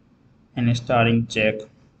Simon and starring Jack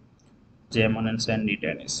Lemmon and Sandy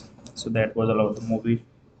Dennis. So that was all of the movie.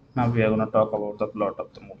 Now we are going to talk about the plot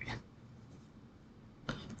of the movie.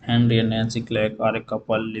 Henry and Nancy Clegg are a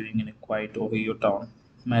couple living in a quiet Ohio town,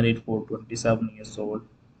 married for 27 years old.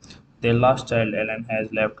 Their last child, Ellen,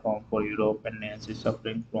 has left home for Europe, and Nancy is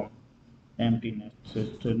suffering from empty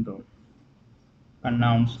nest syndrome.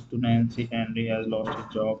 Announced to Nancy, Henry has lost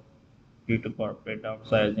his job due to corporate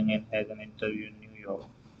downsizing and has an interview in New York.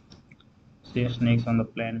 She sneaks on the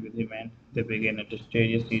plane with him and they begin a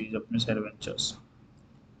mysterious series of misadventures.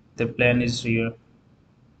 The plane is rerouted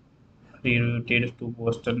to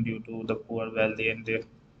Boston due to the poor wealthy and their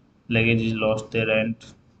luggage is lost. They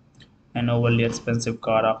rent an overly expensive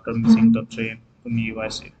car after missing the train to New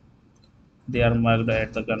York. They are mugged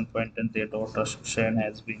at the gunpoint and their daughter Shan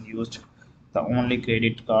has been used the only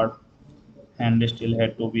credit card and still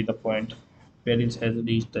had to be the point. Paris has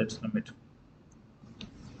reached its limit.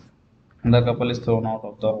 The couple is thrown out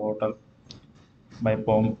of the hotel by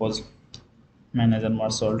pompous manager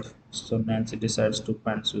Marcel, so Nancy decides to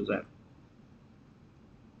find Susan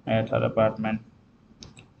at her apartment,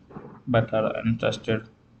 but her uninterested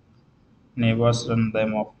neighbors run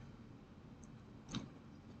them off.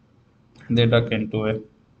 They duck into a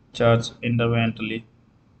church, inadvertently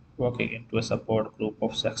walking into a support group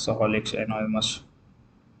of sexaholics anonymous,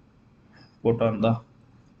 put on the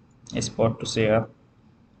spot to share.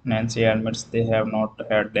 Nancy admits they have not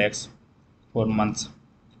had sex for months.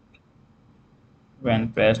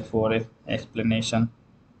 When pressed for an explanation,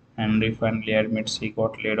 Henry finally admits he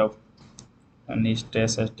got laid off and his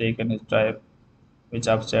test has taken his drive, which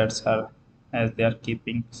upsets her as they are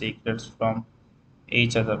keeping secrets from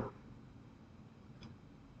each other.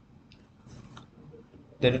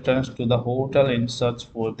 They return to the hotel in search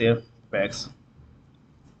for their bags.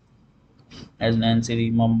 As Nancy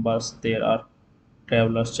remembers, there are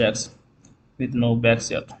traveler's checks with no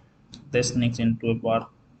bags yet. They sneaks into a bar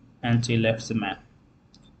and she left the man.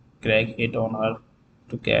 Craig hit on her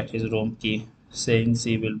to get his room key, saying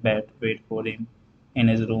she will wait for him in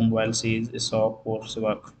his room while she is off for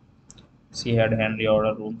work. She had Henry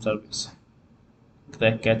order room service.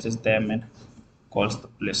 Craig catches them and calls the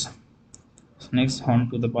police. Sneaks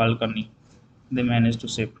onto the balcony. They manage to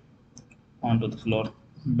slip onto the floor.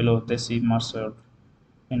 Below they see Marcel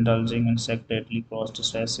indulging in secretly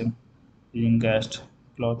cross-dressing, using guest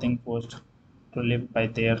clothing post to live by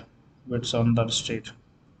their wits on the street.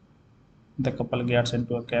 The couple gets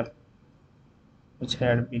into a cab which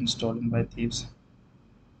had been stolen by thieves.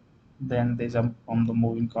 Then they jump from the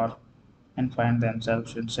moving car and find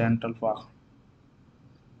themselves in Central Park.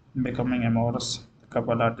 Becoming amorous, the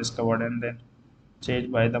couple are discovered and then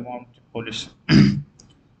chased by the mounted police.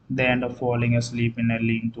 They end up falling asleep in a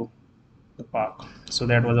lean to the park. So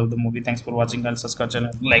that was of the movie. Thanks for watching. I'll subscribe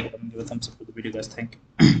channel, like button, give a thumbs up to the video, guys. Thank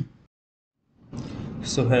you.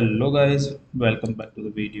 So hello guys, welcome back to the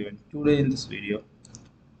video. And today in this video,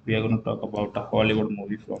 we are going to talk about a Hollywood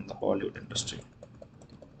movie from the Hollywood industry.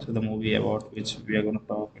 So the movie about which we are going to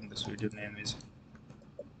talk in this video name is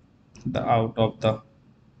The Out of the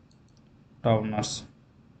Towners.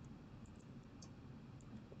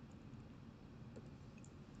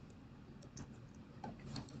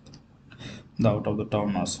 The Out of the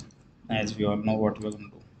Towners. As we all know what we are going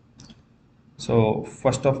to do. So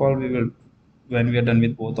first of all, when we are done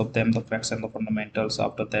with both of them, the facts and the fundamentals,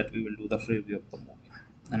 after that we will do the review of the movie.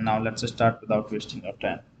 And now let's start without wasting our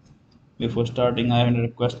time. Before starting, I have a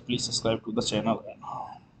request, please subscribe to the channel.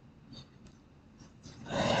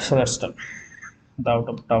 So let's start. The Out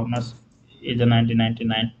of Towners is a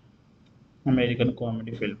 1999 American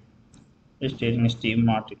comedy film starring Steve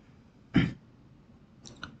Martin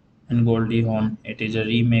and Goldie Hawn. It is a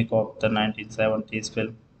remake of the 1970s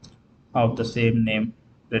film of the same name,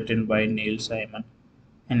 written by Neil Simon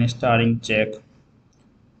and starring Jack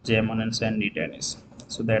Lemmon and Sandy Dennis.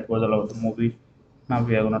 So that was all of the movie. Now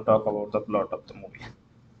we are going to talk about the plot of the movie.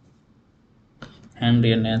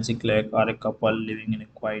 Henry and Nancy Clegg are a couple living in a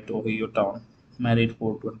quiet Ohio town, married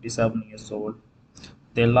for 27 years old.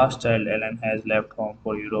 Their last child, Ellen, has left home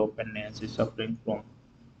for Europe, and Nancy is suffering from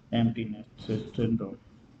empty nest syndrome.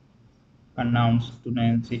 Announced to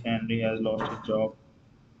Nancy, Henry has lost his job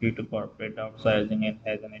due to corporate downsizing and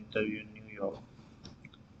has an interview in New York.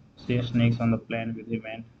 She sneaks on the plane with him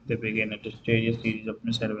and they begin a mysterious series of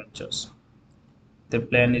misadventures. Their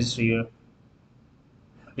plan is rerouted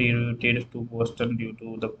to Boston due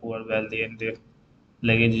to the poor wealthy and their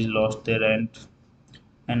luggage is lost. They rent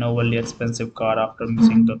an overly expensive car after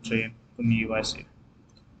missing the train to New York.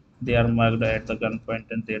 They are mugged at the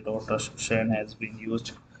gunpoint and their daughter Shan has been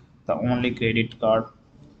used the only credit card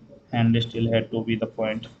and still had to be the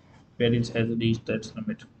point where it has reached its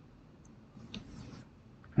limit.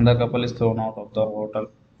 The couple is thrown out of the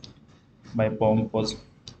hotel by pompous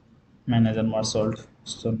manager Marcel,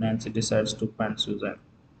 so Nancy decides to find Susan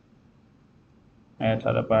at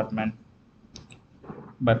her apartment,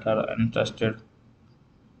 but her untrusted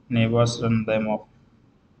neighbors run them off.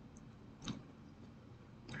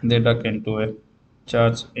 They duck into a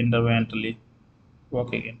church, inadvertently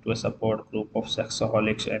walking into a support group of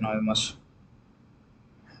sexaholics anonymous,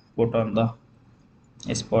 put on the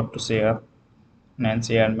spot to share.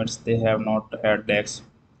 Nancy admits they have not had sex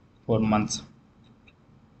for months.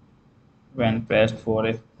 When pressed for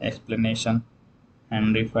an explanation,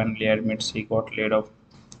 Henry finally admits he got laid off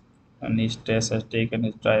and his stress has taken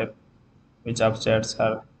his drive, which upsets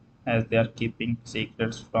her as they are keeping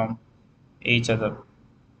secrets from each other.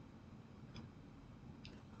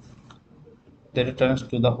 They return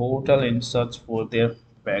to the hotel in search for their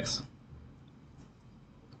bags.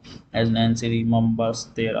 As Nancy remembers,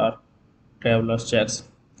 there are traveler's checks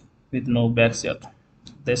with no bags yet.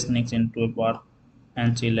 They sneaks into a bar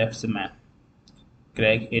and she left the man.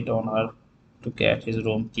 Craig hit on her to get his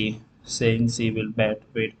room key, saying she will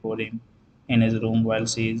wait for him in his room while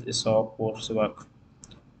she is off for work.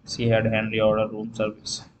 She had Henry order room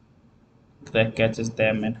service. Craig catches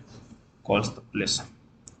them and calls the police.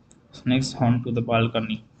 Sneaks onto the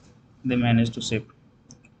balcony. They manage to shift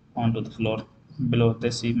onto the floor. Below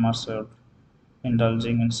they see Marcel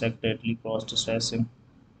indulging in secretly cross-dressing,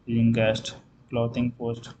 using guest clothing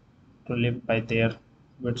post to live by their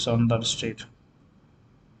wits on the street.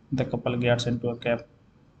 The couple gets into a cab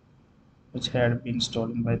which had been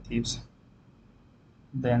stolen by thieves.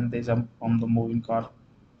 Then they jump from the moving car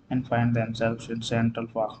and find themselves in Central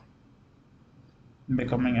Park.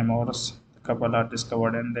 Becoming amorous, the couple are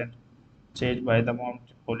discovered and then chased by the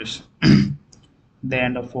mounted police. They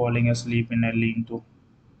end up falling asleep in a lean to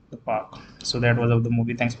the park. So that was of the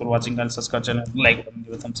movie. Thanks for watching. I'll subscribe channel, like button,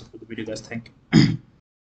 give a thumbs up to the video, guys. Thank you.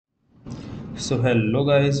 So hello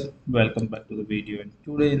guys, welcome back to the video. And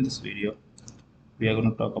today in this video, we are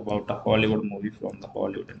going to talk about a Hollywood movie from the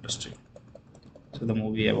Hollywood industry. So the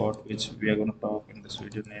movie about which we are going to talk in this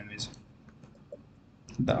video name is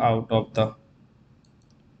The Out of the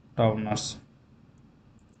Towners.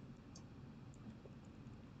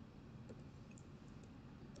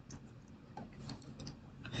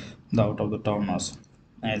 The Out of the Towners.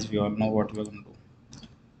 As we all know what we are going to do.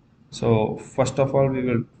 So first of all,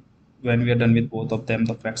 when we are done with both of them,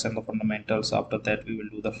 the facts and the fundamentals, after that we will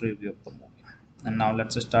do the review of the movie. And now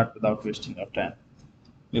let's start without wasting our time.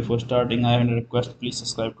 Before starting, I have a request, please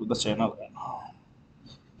subscribe to the channel.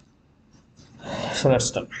 So let's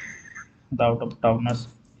start. The Out of Towners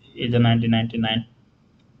is a 1999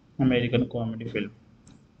 American comedy film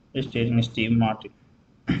starring Steve Martin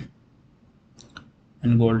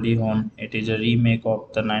and Goldie Hawn. It is a remake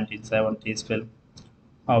of the 1970s film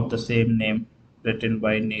of the same name, written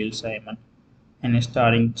by Neil Simon and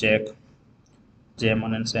starring Jack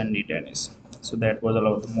Lemmon and Sandy Dennis. So that was all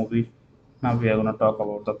of the movie. Now we are going to talk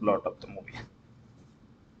about the plot of the movie.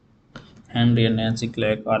 Henry and Nancy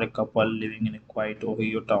Clegg are a couple living in a quiet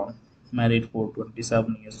Ohio town, married for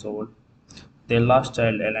 27 years old. Their last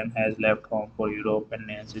child, Ellen, has left home for Europe, and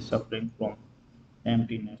Nancy is suffering from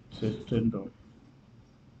empty nest syndrome.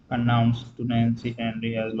 Announced to Nancy,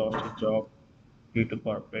 Henry has lost his job due to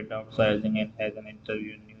corporate downsizing and has an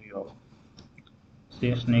interview in New York.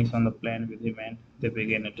 She sneaks on the plane with him and they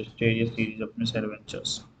begin a mysterious series of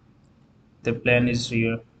misadventures. The plane is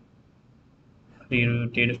rerouted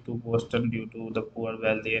to Boston due to the poor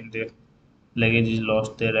wealthy and their luggage is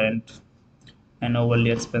lost. They rent an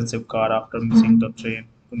overly expensive car after missing the train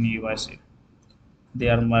to New York. They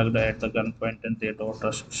are mugged at the gunpoint and their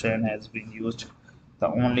daughter Shan has been used the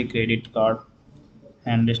only credit card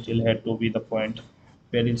and still had to be the point.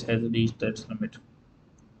 Paris has reached its limit.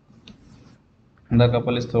 The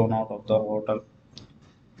couple is thrown out of the hotel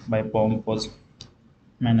by Pompo's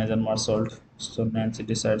manager Marcel, so Nancy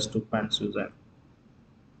decides to find Susan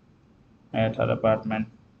at her apartment,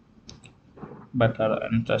 but her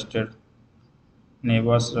untrusted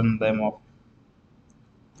neighbors run them off.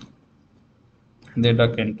 They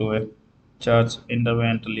duck into a church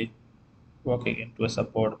independently, walking into a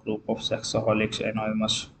support group of sexaholics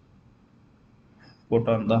anonymous, put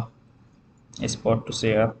on the spot to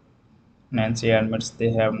share. Nancy admits they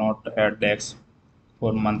have not had sex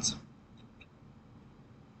for months.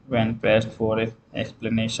 When pressed for an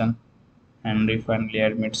explanation, Henry finally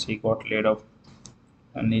admits he got laid off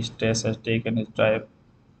and his stress has taken his drive,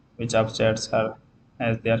 which upsets her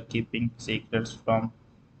as they are keeping secrets from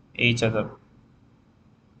each other.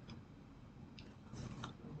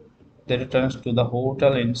 They return to the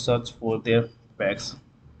hotel in search for their bags.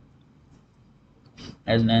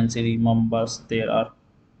 As Nancy remembers, there are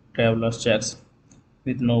traveler's checks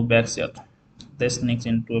with no bags yet. They sneaks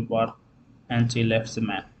into a bar and she left the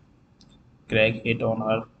man. Craig hit on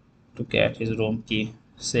her to get his room key,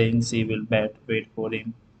 saying she will wait for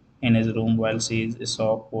him in his room while she is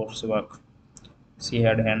off for work. She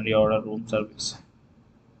had Henry order room service.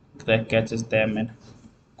 Craig catches them and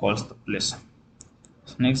calls the police.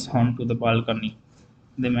 Sneaks onto the balcony.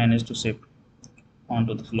 They manage to slip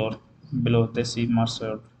onto the floor. Below they see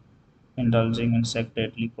Marcel indulging in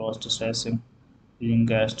secretly cross-dressing, using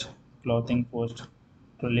guest clothing post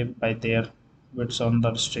to live by their wits on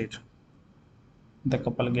the street. The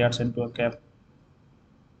couple gets into a cab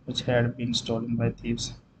which had been stolen by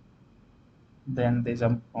thieves. Then they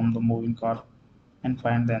jump from the moving car and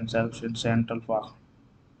find themselves in Central Park.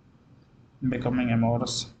 Becoming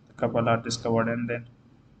amorous, the couple are discovered and then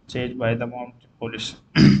chased by the mounted police.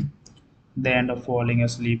 They end up falling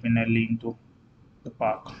asleep in a lean-to the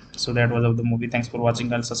park. So that was of the movie. Thanks for watching.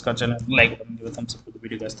 Guys, subscribe channel, like button, give a thumbs up to the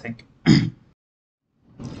video, guys. Thank you.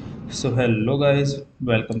 So hello guys,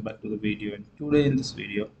 welcome back to the video. And today in this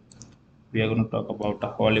video, we are going to talk about a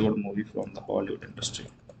Hollywood movie from the Hollywood industry.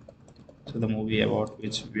 So the movie about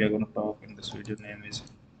which we are going to talk in this video name is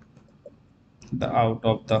The Out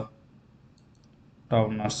of the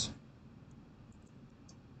Towners.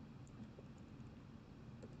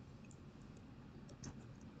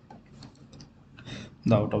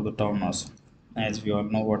 The Out of the Towners. As we all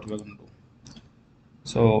know what we are going to do.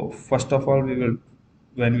 So first of all, we will,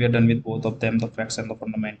 when we are done with both of them, the facts and the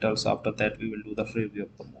fundamentals. After that, we will do the review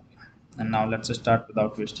of the movie. And now let's start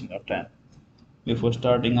without wasting our time. Before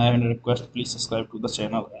starting, I have a request. Please subscribe to the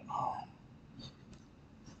channel.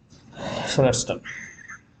 So let's start.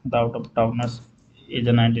 The Out of Towners is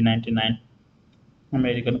a 1999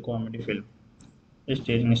 American comedy film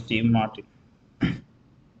starring Steve Martin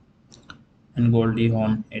and Goldie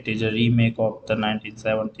Hawn. It is a remake of the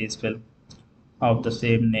 1970s film of the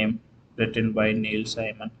same name, written by Neil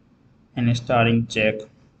Simon and starring Jack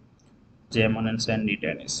Lemmon and Sandy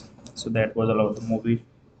Dennis. So that was all of the movie.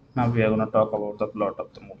 Now we are going to talk about the plot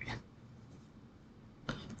of the movie.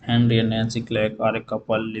 Henry and Nancy Clegg are a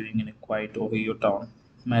couple living in a quiet Ohio town,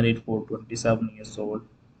 married for 27 years old.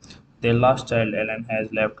 Their last child, Ellen,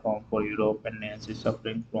 has left home for Europe, and Nancy is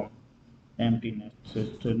suffering from empty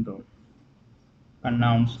nest syndrome.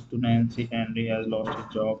 Announced to Nancy, Henry has lost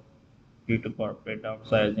his job due to corporate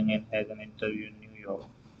downsizing and has an interview in New York.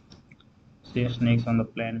 She sneaks on the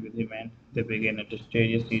plane with him and they begin a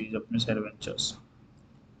mysterious series of misadventures.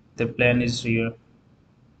 The plane is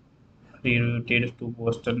rerouted to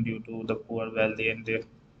Boston due to the poor wealthy and their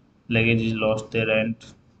luggage is lost. They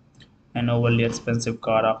rent an overly expensive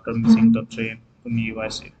car after missing the train to New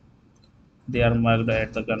York. They are mugged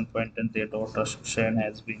at the gunpoint and their daughter Shan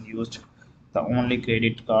has been used the only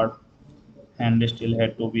credit card and still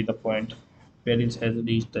had to be the point. Paris has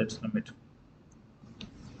reached its limit.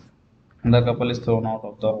 The couple is thrown out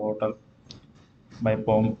of the hotel by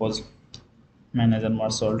Pompo's manager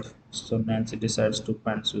Marsault, so Nancy decides to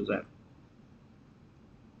find Susan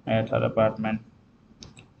at her apartment,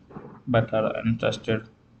 but her untrusted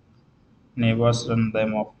neighbors run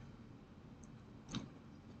them off.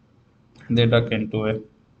 They duck into a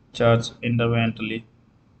church independently,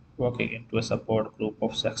 walking into a support group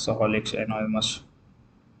of sexaholics anonymous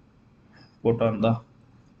put on the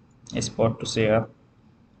spot to see her.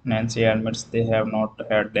 Nancy admits they have not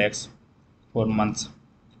had sex for months.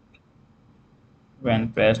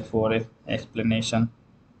 When pressed for an explanation,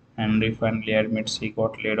 Henry finally admits he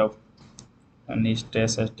got laid off and his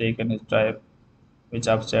test has taken his drive, which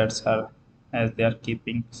upsets her as they are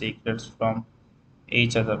keeping secrets from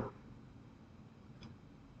each other.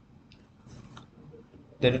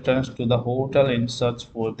 They return to the hotel in search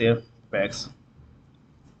for their bags.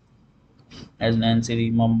 As Nancy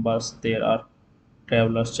remembers, there are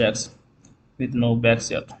traveler's checks with no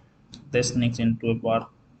bags yet. They sneaks into a bar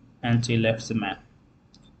and she left the man.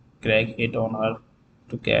 Craig hit on her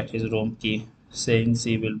to catch his room key, saying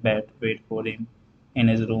she will wait for him in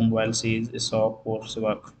his room while she is off for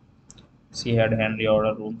work. She had Henry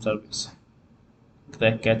order room service.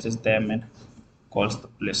 Craig catches them and calls the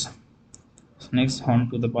police. Sneaks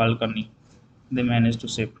onto the balcony. They manage to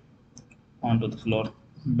slip onto the floor.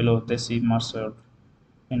 Below they see Marcel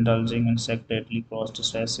indulging in secretly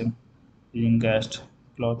cross-dressing, being gassed,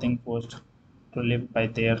 clothing forced to live by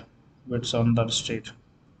their wits on the street.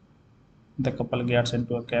 The couple gets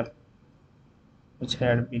into a cab which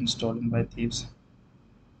had been stolen by thieves.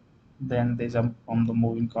 Then they jump from the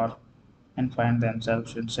moving car and find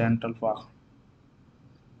themselves in Central Park.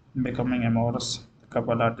 Becoming amorous, the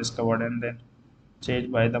couple are discovered and then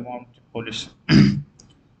chased by the mounted police.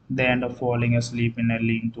 They end up falling asleep in a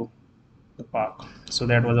lean-to the park. So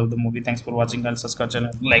that was of the movie. Thanks for watching. I'll subscribe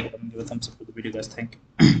channel, like and give a thumbs up to the video, guys. Thank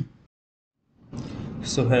you.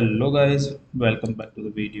 So hello guys, welcome back to the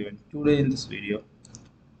video. And today in this video,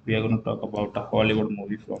 we are going to talk about a Hollywood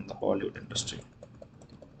movie from the Hollywood industry.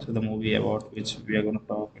 So the movie about which we are going to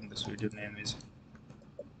talk in this video name is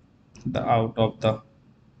The Out of the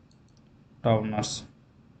Towners.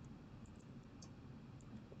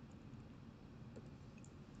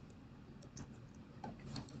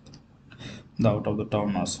 The Out of the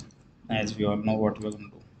Towners. As we all know what we are going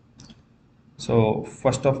to do. So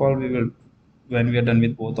first of all, when we are done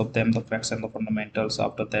with both of them, the facts and the fundamentals,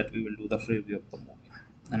 after that we will do the review of the movie.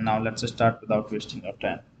 And now let's start without wasting our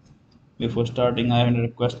time. Before starting, I have a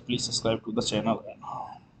request, please subscribe to the channel.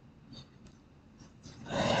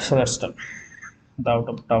 So let's start. The Out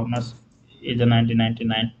of Towners is a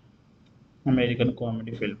 1999 American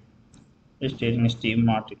comedy film starring Steve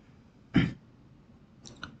Martin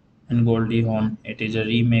and Goldie Hawn. It is a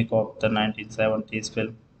remake of the 1970s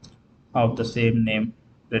film of the same name,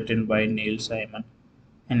 written by Neil Simon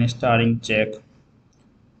and starring Jack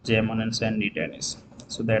Lemmon and Sandy Dennis.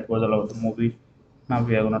 So that was all of the movie. Now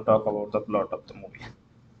we are going to talk about the plot of the movie.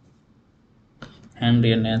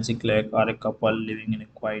 Henry and Nancy Clegg are a couple living in a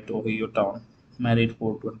quiet Ohio town, married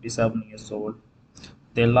for 27 years old.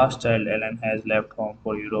 Their last child, Ellen, has left home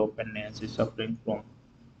for Europe, and Nancy is suffering from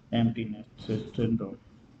empty nest syndrome.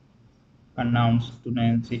 Announced to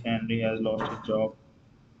Nancy, Henry has lost his job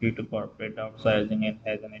due to corporate downsizing and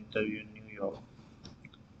has an interview in New York.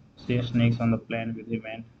 She sneaks on the plane with him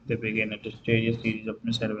and they begin a mysterious series of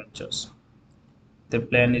misadventures. Their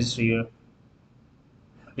plan is rerouted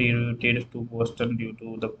to Boston due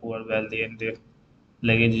to the poor wealthy and their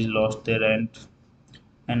luggage is lost. They rent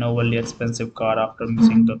an overly expensive car after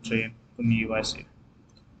missing the train to New York.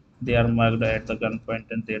 They are mugged at the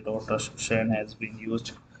gunpoint and their daughter Shan has been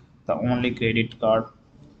used the only credit card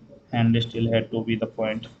and still had to be the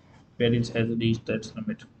point. Paris has reached its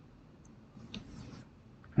limit.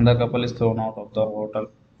 The couple is thrown out of the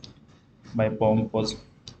hotel by Pompo's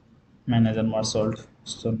manager Marsault,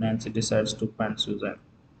 so Nancy decides to find Susan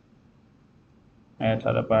at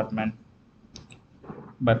her apartment,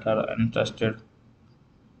 but her untrusted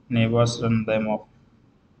neighbors run them off.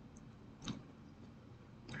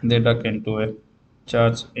 They duck into a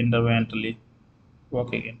church independently,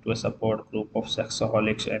 walking into a support group of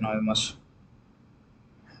sexaholics anonymous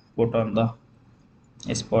put on the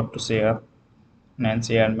spot to see her.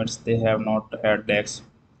 Nancy admits they have not had sex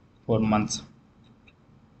for months.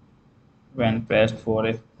 When pressed for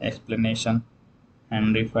an explanation,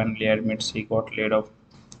 Henry finally admits he got laid off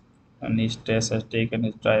and his stress has taken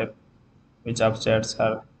his drive, which upsets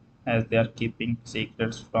her as they are keeping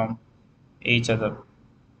secrets from each other.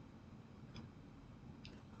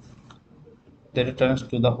 They return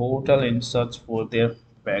to the hotel in search for their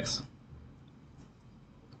bags.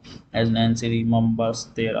 As Nancy remembers,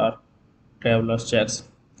 there are traveler's checks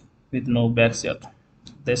with no bags yet.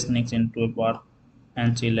 They sneaks into a bar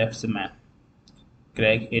and she left the man.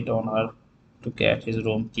 Craig hit on her to get his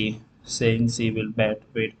room key, saying she will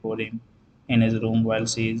wait for him in his room while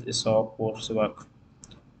she is off for work.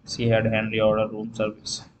 She had Henry order room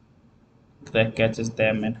service. Craig catches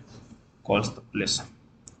them and calls the police.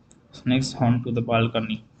 Sneaks onto the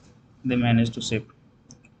balcony. They manage to shift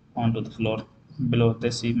onto the floor. Below,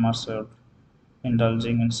 they see Marcel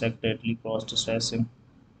indulging in secretly cross-dressing,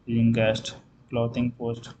 using guest clothing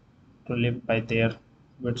post to live by their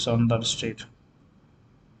wits on the street.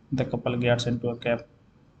 The couple gets into a cab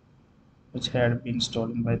which had been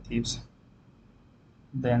stolen by thieves.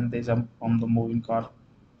 Then they jump from the moving car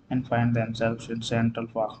and find themselves in Central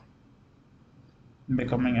Park.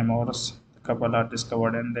 Becoming amorous, the couple are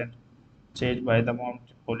discovered and then chased by the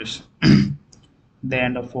mounted police. They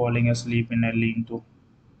end up falling asleep in a lean to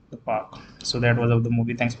the park. So that was of the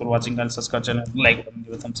movie. Thanks for watching. I'll subscribe channel, like button,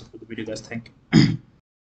 give a thumbs up to the video, guys. Thank you.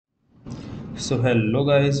 So hello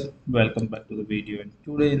guys, welcome back to the video. And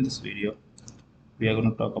today in this video, we are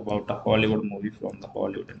going to talk about a Hollywood movie from the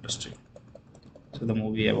Hollywood industry. So the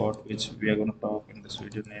movie about which we are going to talk in this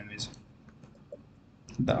video name is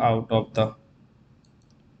The Out of the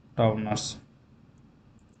Towners.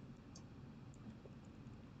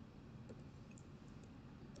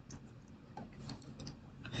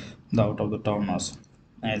 The Out of the Towners.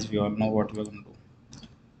 As we all know what we are going to do.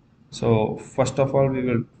 So first of all,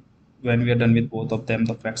 when we are done with both of them,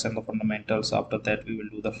 the facts and the fundamentals, after that we will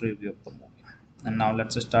do the review of the movie. And now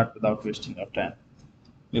let's start without wasting our time.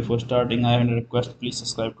 Before starting, I have a request, please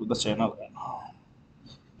subscribe to the channel.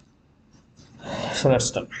 So let's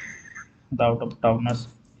start. The Out of Towners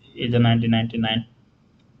is a 1999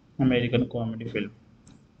 American comedy film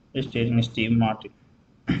starring Steve Martin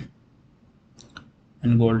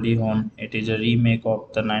and Goldie Hawn. It is a remake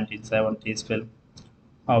of the 1970s film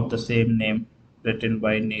of the same name, written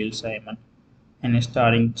by Neil Simon and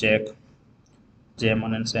starring Jack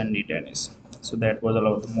Lemmon and Sandy Dennis. So that was all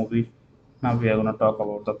of the movie. Now we are going to talk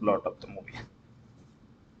about the plot of the movie.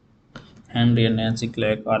 Henry and Nancy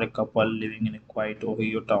Clegg are a couple living in a quiet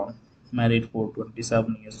Ohio town, married for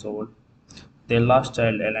 27 years old. Their last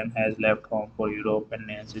child, Ellen, has left home for Europe and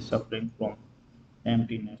Nancy is suffering from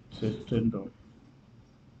empty nest syndrome.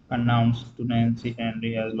 Announced to Nancy,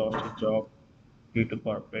 Henry has lost his job due to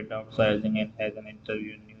corporate downsizing and has an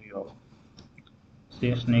interview in New York.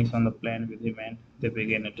 She sneaks on the plane with him and they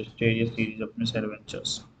begin a mysterious series of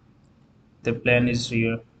misadventures. The plane is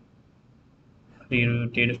rerouted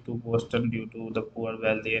to Boston due to the poor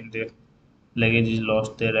wealthy and their luggage is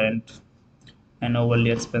lost. They rent an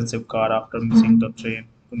overly expensive car after missing the train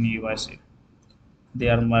to New York. They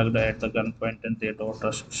are mugged at the gunpoint and their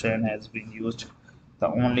daughter Shan has been used the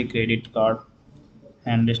only credit card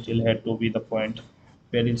and still had to be the point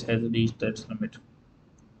where it has reached its limit.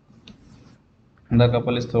 The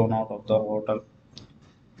couple is thrown out of the hotel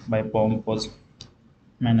by Pompo's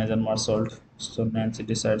manager Marcel, so Nancy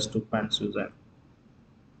decides to find Susan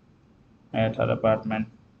at her apartment,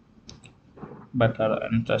 but her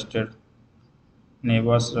untrusted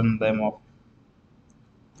neighbors run them off.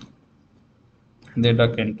 They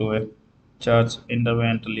duck into a church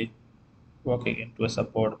independently, walking into a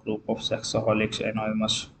support group of sexaholics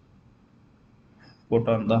anonymous, put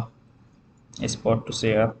on the spot to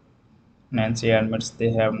share. Nancy admits they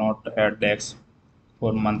have not had sex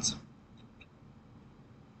for months.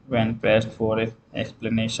 When pressed for an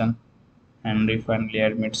explanation, Henry finally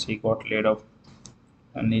admits he got laid off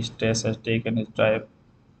and his stress has taken his drive,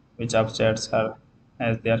 which upsets her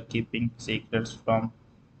as they are keeping secrets from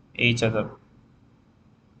each other.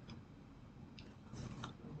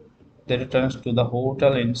 They return to the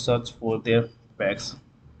hotel in search for their bags.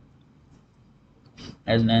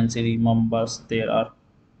 As Nancy remembers, there are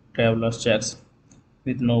traveler's checks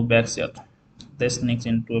with no bags yet. They sneaks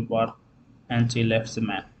into a bar and she left the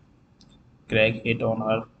man. Craig hit on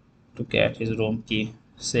her to get his room key,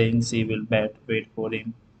 saying she will wait for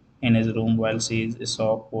him in his room while she is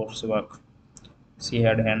off for work. She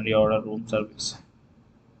had Henry order room service.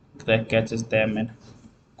 Craig catches them and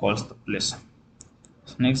calls the police.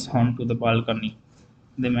 Sneaks onto the balcony.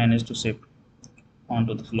 They manage to shift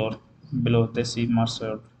onto the floor. Below, they see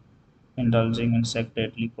Marcel indulging in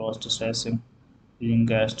secretly cross-dressing, using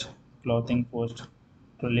guest clothing post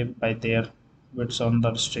to live by their wits on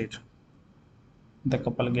the street. The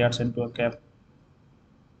couple gets into a cab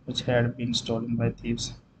which had been stolen by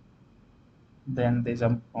thieves. Then they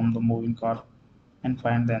jump from the moving car and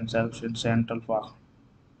find themselves in Central Park.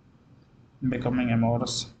 Becoming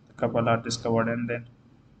amorous, the couple are discovered and then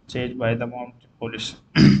chased by the mounted police.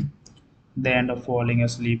 They end up falling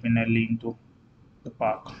asleep in a lean to the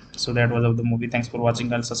park. So that was of the movie. Thanks for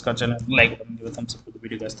watching. I'll subscribe channel, like button, give a thumbs up to the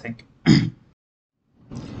video, guys. Thank you.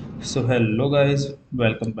 So hello guys,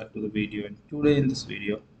 welcome back to the video. And today in this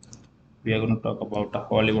video, we are going to talk about a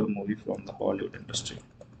Hollywood movie from the Hollywood industry.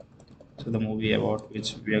 So the movie about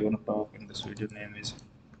which we are going to talk in this video name is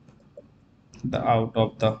The Out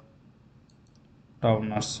of the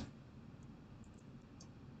Towners.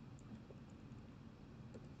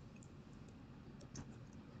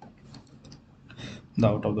 The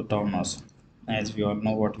Out of the Towners. As we all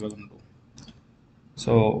know what we are going to do.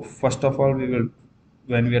 So first of all, we will,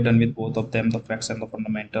 when we are done with both of them, the facts and the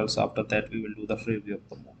fundamentals. After that, we will do the review of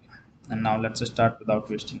the movie. And now let's start without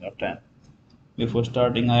wasting our time. Before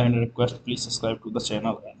starting, I have a request. Please subscribe to the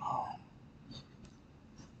channel.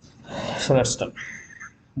 So let's start.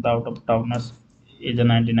 The Out of Towners is a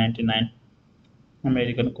 1999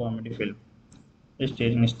 American comedy film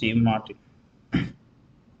starring Steve Martin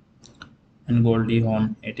and Goldie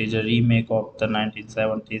Hawn. It is a remake of the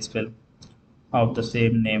 1970s film of the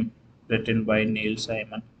same name, written by Neil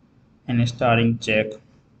Simon and starring Jack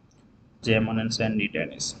Lemmon and Sandy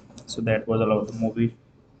Dennis. So that was all of the movie.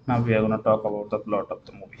 Now we are going to talk about the plot of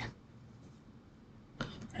the movie.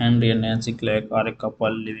 Henry and Nancy Clegg are a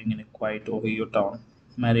couple living in a quiet Ohio town,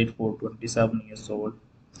 married for 27 years old.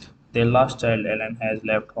 Their last child, Ellen, has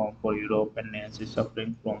left home for Europe, and Nancy is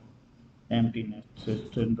suffering from empty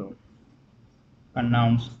nest syndrome.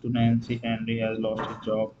 Announced to Nancy, Henry has lost his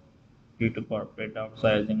job due to corporate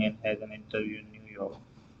downsizing and has an interview in New York.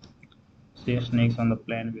 She sneaks on the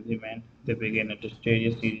plane with him and they begin a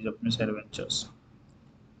mysterious series of misadventures.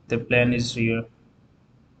 The plane is rerouted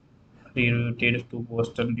to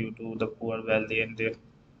Boston due to the poor wealthy and their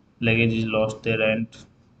luggage is lost. They rent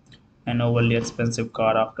an overly expensive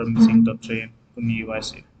car after missing the train to New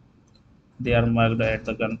York. They are mugged at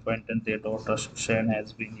the gunpoint and their daughter Shan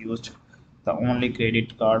has been used the only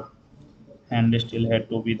credit card and still had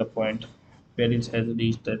to be the point where it has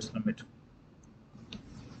reached its limit.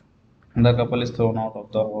 The couple is thrown out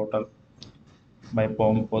of the hotel by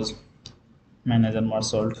pompous manager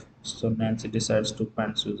Marcel, so Nancy decides to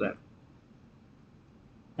find Susan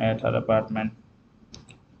at her apartment,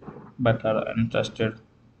 but her uninterested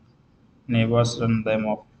neighbors run them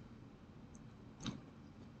off.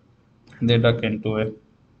 They duck into a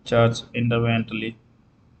church, inadvertently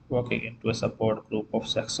walking into a support group of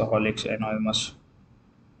sexaholics anonymous,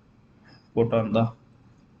 put on the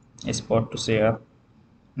spot to see her.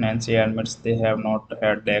 Nancy admits they have not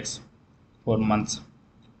had sex for months.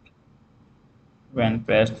 When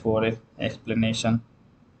pressed for an explanation,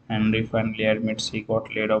 Henry finally admits he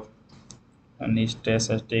got laid off and his stress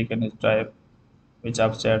has taken his drive, which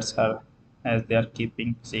upsets her as they are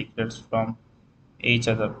keeping secrets from each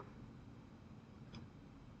other.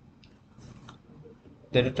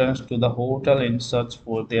 They return to the hotel in search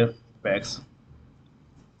for their bags.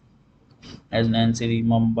 As Nancy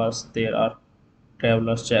remembers, there are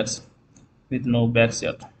traveler's checks with no bags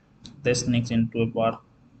yet. They sneaks into a bar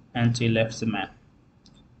and she lets the man.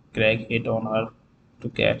 Craig hit on her to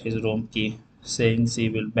get his room key, saying she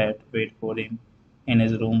will wait for him in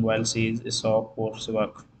his room while she is off for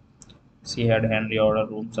work. She had Henry order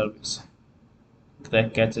room service.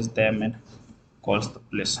 Craig catches them and calls the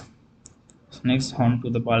police. Sneaks onto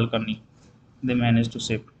the balcony. They manage to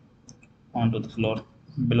slip onto the floor.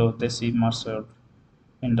 Below they see Marcel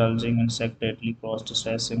indulging in secretly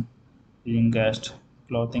cross-dressing, using guest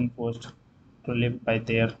clothing post to live by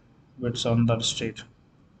their wits on the street.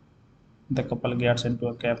 The couple gets into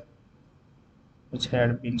a cab which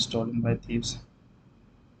had been stolen by thieves.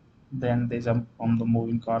 Then they jump from the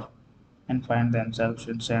moving car and find themselves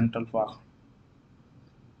in Central Park.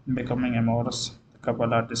 Becoming amorous, the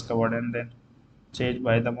couple are discovered and then chased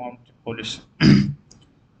by the mounted police.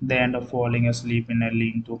 They end up falling asleep in a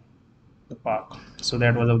lean to the park. So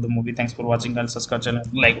that was of the movie. Thanks for watching. I'll subscribe channel,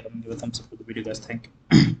 like button, give a thumbs up to the video, guys. Thank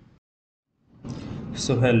you.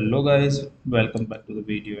 So hello guys, welcome back to the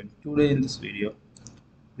video. And today in this video,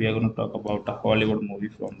 we are going to talk about a Hollywood movie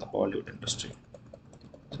from the Hollywood industry.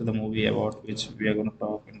 So the movie about which we are going to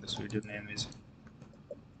talk in this video name is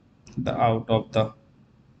The Out of the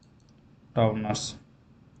Towners.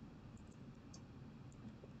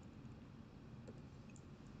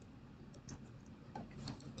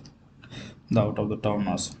 The Out of the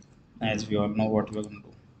Towners as we all know what we're going to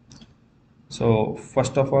do. So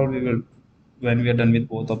first of all, when we are done with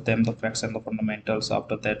both of them, the facts and the fundamentals,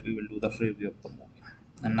 after that we will do the review of the movie.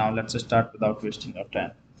 And now let's start without wasting our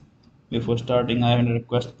time. Before starting, I have a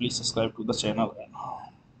request, please subscribe to the channel.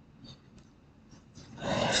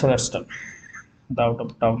 So let's start. The Out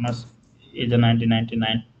of Towners is a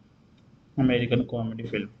 1999 American comedy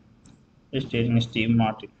film starring Steve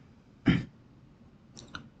Martin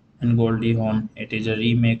and Goldie Hawn. It is a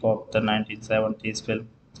remake of the 1970s film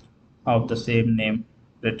of the same name,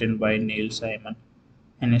 written by Neil Simon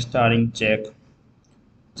and starring Jack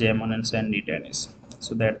Lemmon and Sandy Dennis.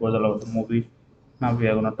 So that was all of the movie. Now we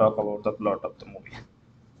are going to talk about the plot of the movie.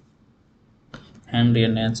 Henry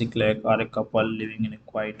and Nancy Clegg are a couple living in a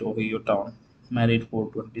quiet Ohio town, married for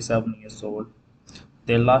 27 years old.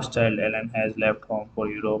 Their last child, Ellen, has left home for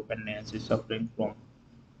Europe, and Nancy is suffering from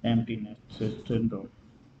empty nest syndrome.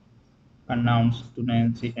 Announced to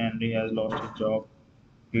Nancy, Henry has lost his job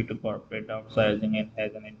due to corporate downsizing and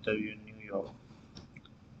has an interview in New York.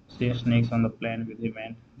 She sneaks on the plane with him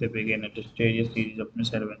and they begin a mysterious series of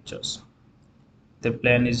misadventures. The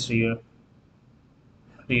plan is rerouted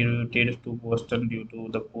to Boston due to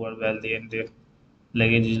the poor wealthy and their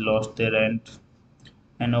luggage is lost. They rent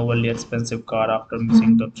an overly expensive car after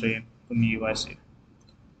missing the train to New York.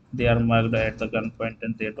 They are mugged at the gunpoint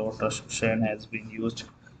and their daughter Shan has been used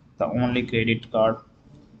the only credit card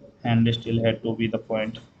and still had to be the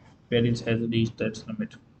point. Paris has reached its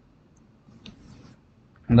limit.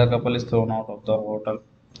 The couple is thrown out of the hotel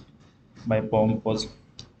by pompous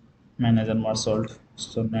manager Marcel,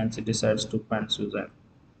 so Nancy decides to find Susan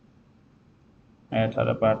at her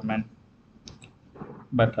apartment,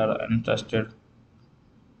 but her untrusted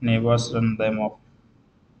neighbors run them off.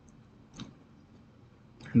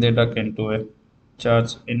 They duck into a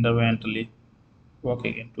church, inadvertently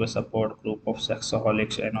walking into a support group of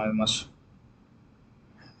sexaholics anonymous,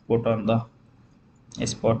 put on the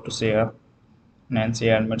spot to share. Nancy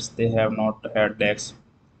admits they have not had sex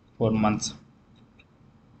for months.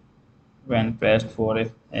 When pressed for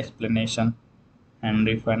an explanation,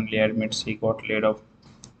 Henry finally admits he got laid off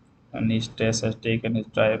and his stress has taken his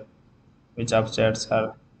drive, which upsets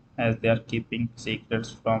her as they are keeping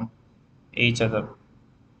secrets from each other.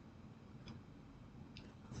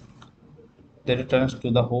 They return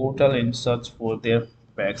to the hotel in search for their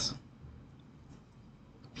bags.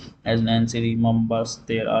 As Nancy remembers,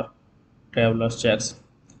 there are traveler's checks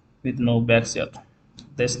with no bags yet.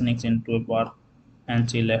 They sneaks into a bar and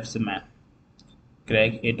she lets the man.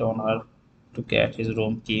 Craig hit on her to get his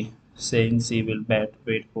room key, saying she will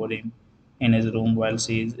wait for him in his room while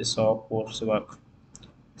she is off for work.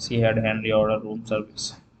 She had Henry order room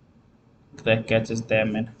service. Craig catches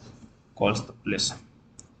them and calls the police.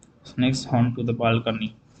 Sneaks onto the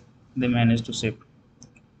balcony. They manage to slip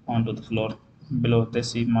onto the floor. Below they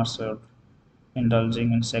see Marcel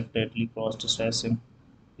indulging in secretly cross-dressing,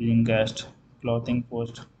 using guest clothing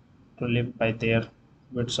forced to live by their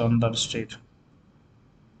wits on the street.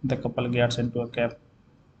 The couple gets into a cab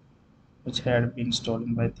which had been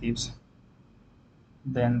stolen by thieves.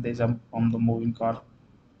 Then they jump from the moving car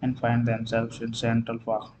and find themselves in Central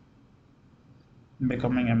Park.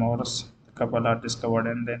 Becoming amorous, the couple are discovered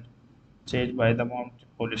and then chased by the mounted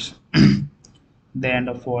police. They end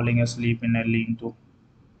up falling asleep in a lean to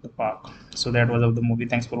the park. So that was of the movie.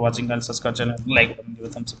 Thanks for watching. I'll subscribe channel, like button, give a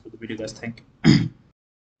thumbs up to the video, guys. Thank you.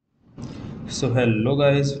 So hello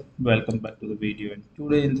guys, welcome back to the video. And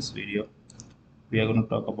today in this video, we are going to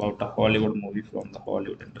talk about a Hollywood movie from the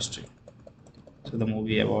Hollywood industry. So the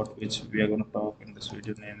movie about which we are going to talk in this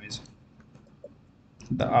video name is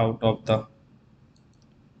The Out of the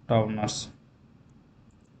Towners.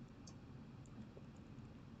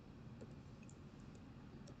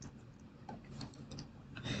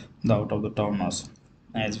 The Out of the Towners.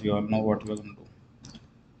 As we all know what we are going to do.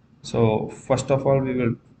 So first of all,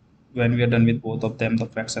 when we are done with both of them, the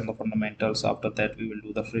facts and the fundamentals, after that we will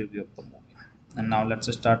do the review of the movie. And now let's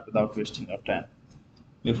start without wasting our time.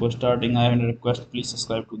 Before starting, I have a request, please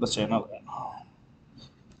subscribe to the channel.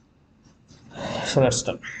 So let's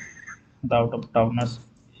start. The Out of Towners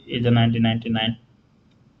is a 1999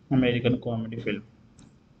 American comedy film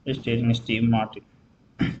starring Steve Martin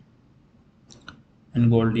and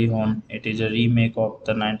Goldie Hawn. It is a remake of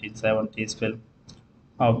the 1970s film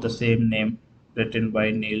of the same name, written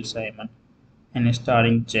by Neil Simon and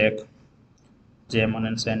starring Jack Lemmon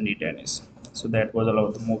and Sandy Dennis. So that was all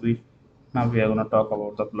of the movie. Now we are going to talk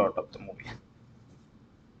about the plot of the movie.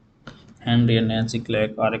 Henry and Nancy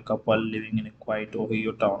Clegg are a couple living in a quiet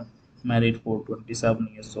Ohio town, married for 27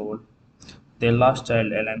 years old. Their last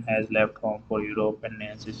child, Ellen, has left home for Europe, and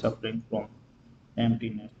Nancy is suffering from empty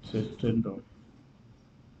nest syndrome.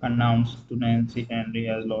 Announced to Nancy Henry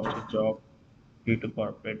has lost his job due to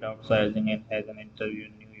corporate downsizing and has an interview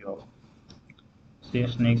in New York. She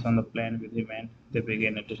sneaks on the plane with him and they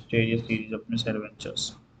begin a mysterious series of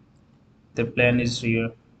misadventures. The plane is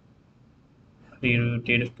rerouted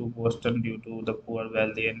to Boston due to the poor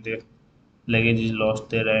wealthy and their luggage is lost.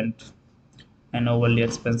 They rent an overly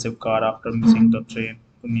expensive car after missing the train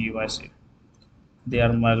to New York. They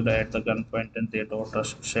are mugged at the gunpoint and their daughter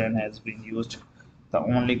Shan has been used the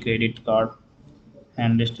only credit card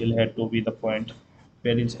and still had to be the point.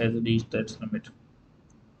 Paris has reached its limit.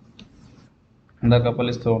 The couple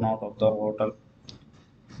is thrown out of the hotel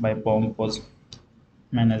by Pompo's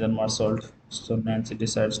manager Marcel, so Nancy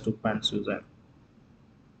decides to find Susan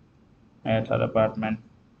at her apartment,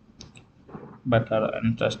 but her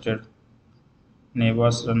untrusted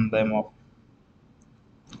neighbors run them off.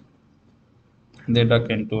 They duck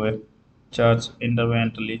into a church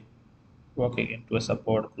independently, walking into a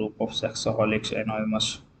support group of sexaholics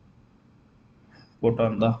anonymous, put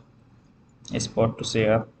on the spot to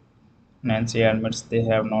share. Nancy admits they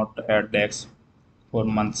have not had sex for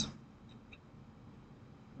months.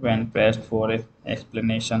 When pressed for an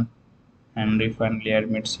explanation, Henry finally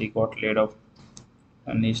admits he got laid off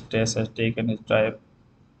and his stress has taken his drive,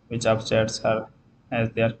 which upsets her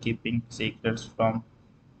as they are keeping secrets from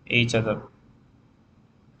each other.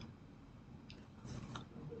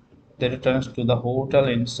 They return to the hotel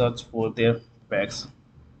in search for their bags.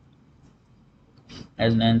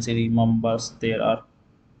 As Nancy remembers, there are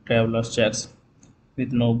traveler's checks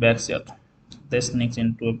with no bags yet. They sneaks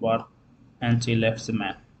into a bar and she left the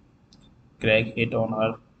man. Craig hit on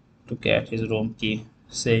her to catch his room key,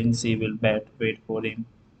 saying she will wait for him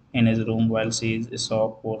in his room while she is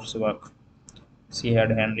off for work. She had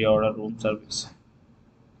Henry order room service.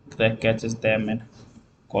 Craig catches them and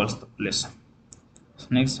calls the police.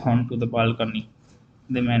 Sneaks onto the balcony.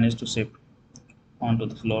 They manage to shift onto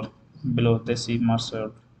the floor. Below they see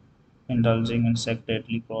Marcel indulging in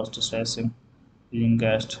secretly cross-dressing, using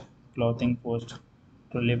guest clothing post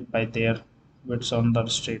to live by their wits on the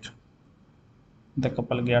street. The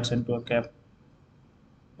couple gets into a cab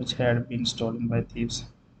which had been stolen by thieves.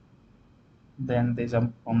 Then they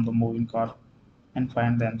jump from the moving car and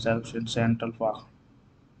find themselves in Central Park.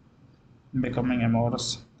 Becoming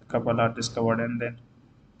amorous, the couple are discovered and then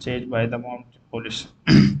chased by the mounted police.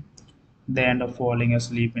 They end up falling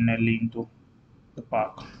asleep in a lean to the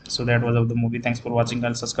park. So that was of the movie. Thanks for watching.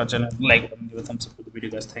 I'll subscribe channel, like button, give a thumbs up to the video,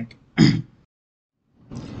 guys. Thank you.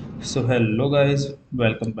 So hello guys,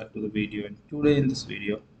 welcome back to the video. And today in this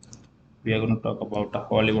video, we are going to talk about a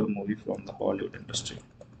Hollywood movie from the Hollywood industry.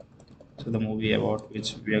 So the movie about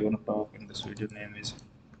which we are going to talk in this video name is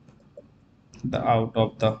The Out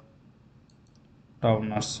of the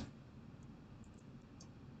Towners.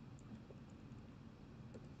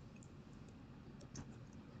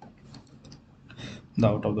 The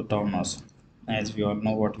Out of the Towners. As we all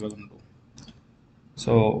know what we are going to do.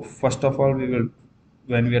 So first of all, we will,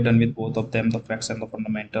 when we are done with both of them, the facts and the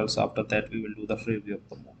fundamentals. After that, we will do the review of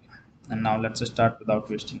the movie. And now let's start without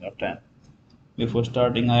wasting our time. Before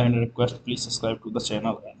starting, I have a request. Please subscribe to the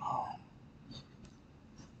channel.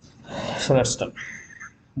 So let's start.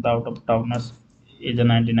 The Out of Towners is a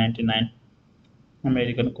 1999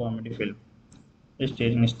 American comedy film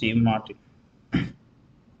starring Steve Martin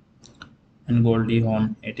and Goldie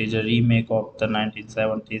Hawn. It is a remake of the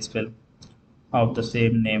 1970s film of the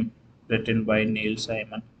same name, written by Neil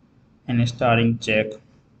Simon and starring Jack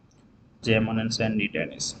Lemmon and Sandy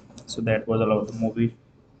Dennis. So that was all of the movie.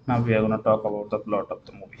 Now we are going to talk about the plot of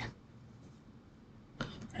the movie.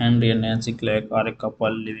 Henry and Nancy Clegg are a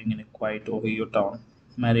couple living in a quiet Ohio town,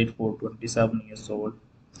 married for 27 years old.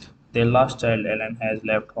 Their last child, Ellen, has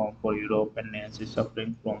left home for Europe, and Nancy is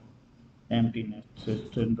suffering from empty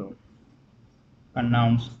nest syndrome.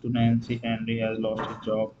 Announced to Nancy, Henry has lost his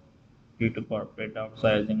job due to corporate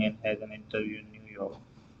downsizing and has an interview in New York.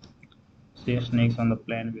 She sneaks on the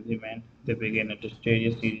plane with him and they begin a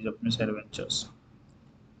mysterious series of misadventures.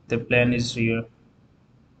 The plane is rerouted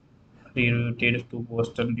to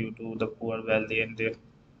Boston due to the poor wealthy and their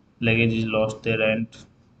luggage is lost. They rent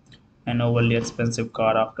an overly expensive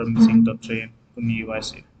car after missing the train to New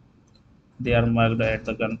York. They are mugged at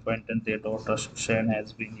the gunpoint and their daughter Shan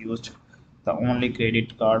has been used the only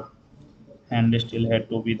credit card and still had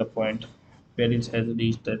to be the point. Paris has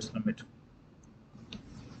reached its limit.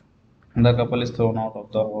 The couple is thrown out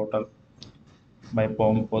of the hotel by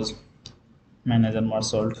Pompo's manager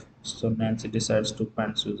Marcel, so Nancy decides to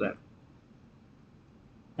find Susan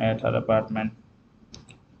at her apartment,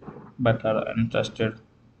 but her untrusted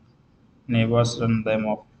neighbors run them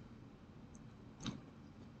off.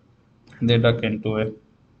 They duck into a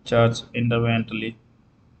church intermittently,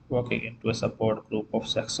 walking into a support group of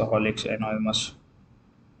sexaholics anonymous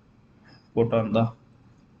put on the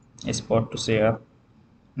spot to say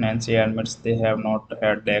Nancy admits they have not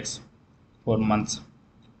had sex for months.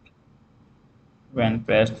 When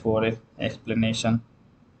pressed for an explanation,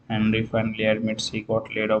 Henry finally admits he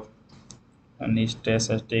got laid off and his stress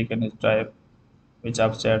has taken his drive, which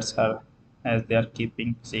upsets her as they are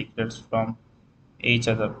keeping secrets from each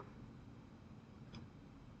other.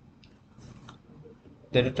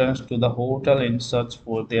 They return to the hotel in search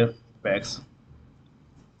for their bags.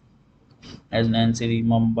 As Nancy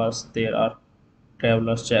remembers, there are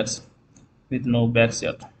traveler's checks with no bags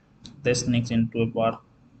yet. They sneaks into a bar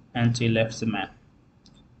and she left the man.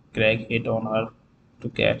 Craig hit on her to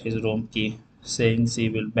get his room key, saying she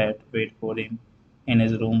will wait for him in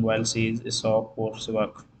his room while she is off for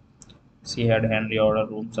work. She had Henry order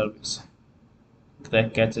room service.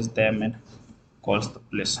 Craig catches them and calls the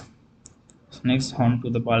police. Sneaks onto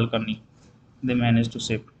the balcony. They manage to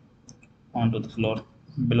slip onto the floor.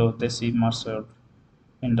 Below they see Marcel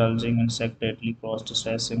indulging in secretly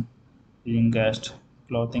cross-dressing, being gassed,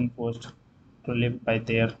 clothing forced to live by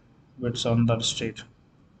their wits on the street.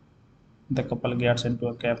 The couple gets into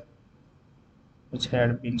a cab which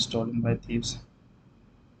had been stolen by thieves.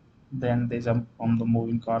 Then they jump from the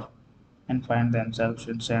moving car and find themselves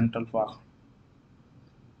in Central Park.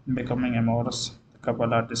 Becoming amorous, the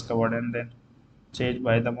couple are discovered and then chased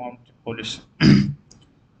by the mounted police.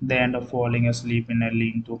 They end up falling asleep in a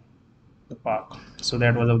lean to the park. So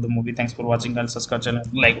that was of the movie. Thanks for watching. I'll subscribe channel,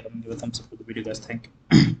 like button, give a thumbs up to the video, guys. Thank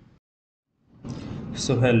you.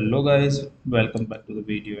 So hello guys, welcome back to the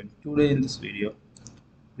video. And today in this video,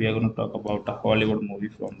 we are going to talk about a Hollywood movie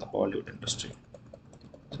from the Hollywood industry.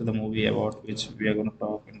 So the movie about which we are going to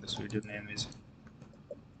talk in this video name is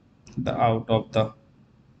The Out of the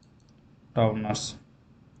Towners.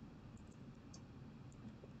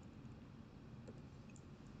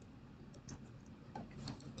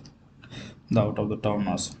 The Out of the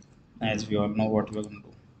Towners. As we all know what we are going to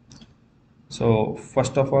do. So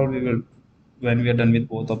first of all, when we are done with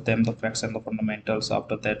both of them, the facts and the fundamentals,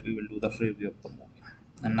 after that we will do the review of the movie.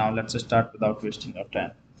 And now let's start without wasting our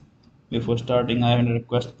time. Before starting, I have a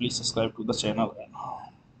request, please subscribe to the channel.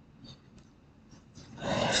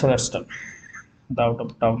 So let's start. The Out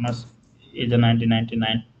of Towners is a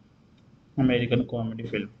 1999 American comedy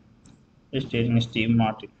film starring Steve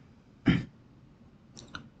Martin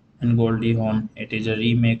and Goldie Hawn. It is a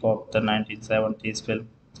remake of the 1970s film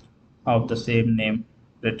of the same name,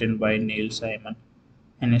 written by Neil Simon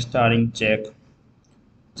and starring Jack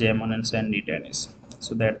Lemmon and Sandy Dennis.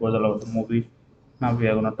 So that was all of the movie. Now we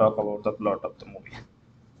are going to talk about the plot of the movie.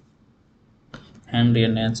 Henry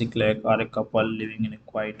and Nancy Clegg are a couple living in a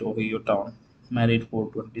quiet Ohio town, married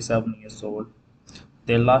for 27 years old.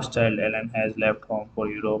 Their last child, Ellen, has left home for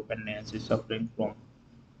Europe, and Nancy is suffering from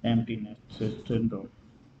empty nest syndrome.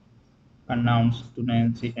 Announced to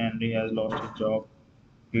Nancy, Henry has lost his job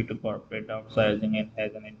due to corporate downsizing and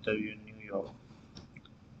has an interview in New York.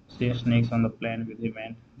 She sneaks on the plane with him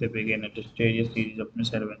and they begin a mysterious series of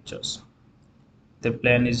misadventures. The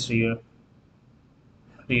plan is rerouted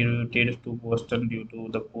to Boston due to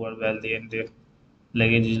the poor wealthy and their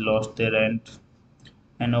luggage is lost. They rent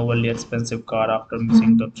an overly expensive car after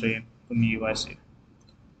missing the train to New York.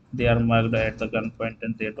 They are mugged at the gunpoint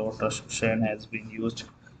and their daughter Shan has been used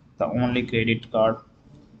the only credit card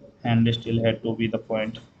and still had to be the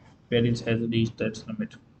point where it has reached its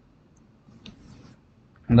limit.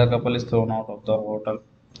 The couple is thrown out of the hotel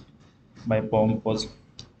by pompous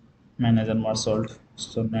manager Marcel,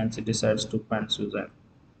 so Nancy decides to find Susan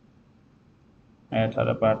at her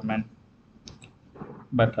apartment,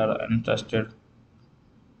 but her untrusted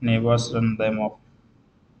neighbors run them off.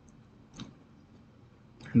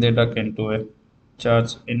 They duck into a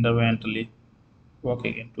church intermittently,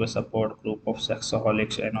 walking into a support group of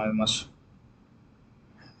sexaholics anonymous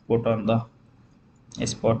put on the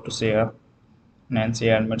spot to say Nancy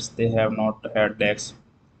admits they have not had sex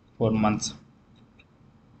for months.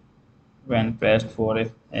 When pressed for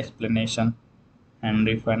an explanation,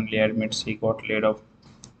 Henry finally admits he got laid off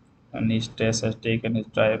and his stress has taken his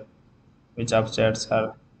drive, which upsets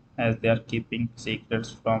her as they are keeping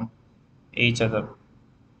secrets from each other.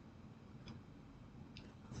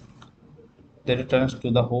 They return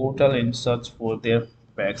to the hotel in search for their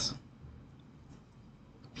bags.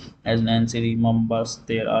 As Nancy remembers,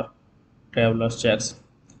 there are traveler's checks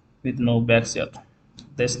with no bags yet.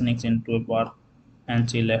 They sneaks into a bar and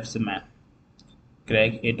she left the man.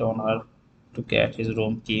 Craig hit on her to get his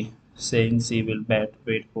room key, saying she will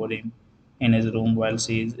wait for him in his room while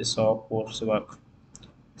she is off for work.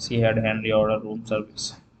 She had Henry order room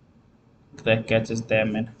service. Craig catches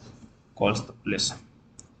them and calls the police.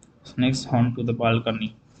 Sneaks onto the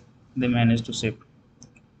balcony. They manage to shift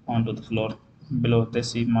onto the floor. Below, they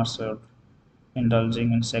see Marcel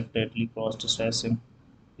indulging in secretly cross-dressing,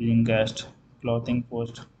 using guest clothing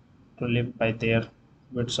post to live by their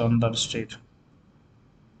wits on the street.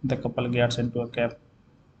 The couple gets into a cab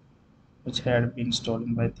which had been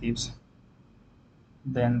stolen by thieves.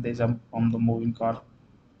 Then they jump from the moving car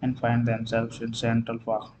and find themselves in Central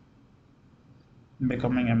Park.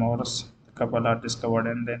 Becoming amorous, the couple are discovered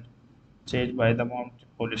and then chased by the mounted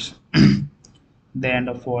police. They end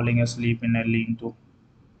up falling asleep in a lean to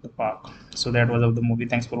the park. So that was of the movie.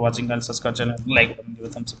 Thanks for watching. I'll subscribe channel, like button, give a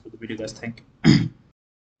thumbs up to the video, guys. Thank you.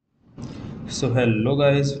 So hello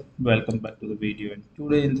guys, welcome back to the video. And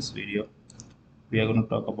today in this video, we are going to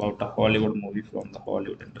talk about a Hollywood movie from the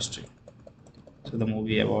Hollywood industry. So the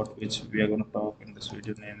movie about which we are going to talk in this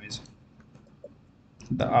video name is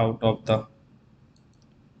The Out of the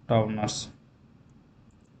Towners.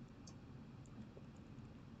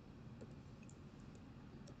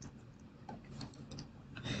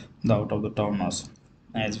 The Out of the Towners.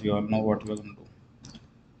 As we all know what we are going to do.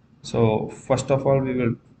 So first of all,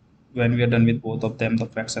 when we are done with both of them, the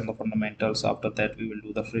facts and the fundamentals, after that we will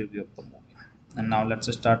do the review of the movie. And now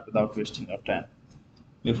let's start without wasting our time.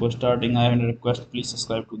 Before starting, I have a request, please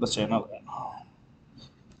subscribe to the channel.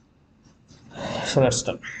 So let's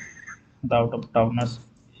start. The Out of Towners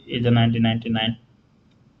is a 1999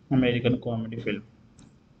 American comedy film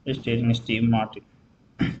starring Steve Martin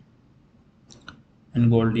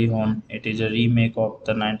and Goldie Hawn. It is a remake of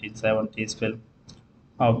the 1970s film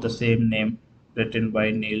of the same name, written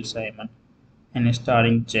by Neil Simon and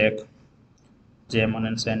starring Jack Lemmon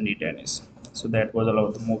and Sandy Dennis. So that was all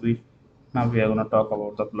of the movie. Now we are going to talk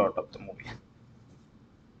about the plot of the movie.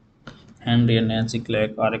 Henry and Nancy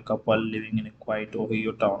Clegg are a couple living in a quiet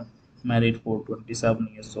Ohio town, married for 27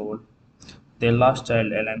 years old. Their last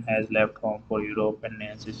child, Ellen, has left home for Europe, and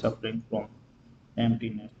Nancy is suffering from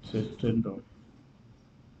empty nest syndrome.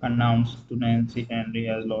 Announced to Nancy, Henry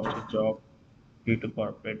has lost his job due to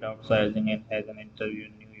corporate downsizing and has an interview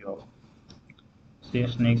in New York. She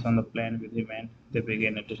sneaks on the plane with him and they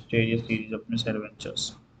begin a mysterious series of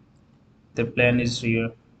misadventures. The plane is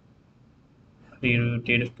rerouted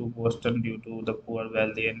to Boston due to the poor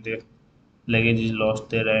wealthy and their luggage is lost.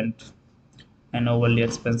 They rent an overly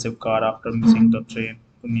expensive car after missing the train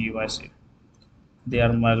to New York. They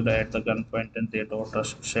are mugged at the gunpoint and their daughter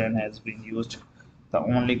Shan has been used the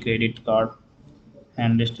only credit card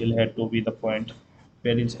and still had to be the point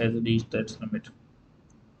where it has reached its limit.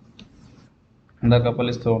 The couple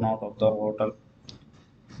is thrown out of the hotel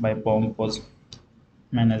by Pompo's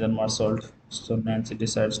manager Marcel, so Nancy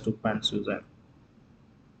decides to find Susan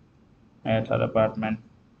at her apartment,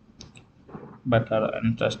 but her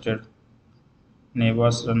untrusted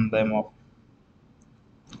neighbors run them off.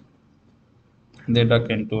 They duck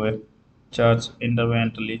into a church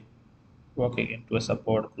independently, walking into a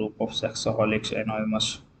support group of sexaholics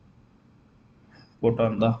anonymous put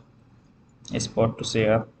on the spot to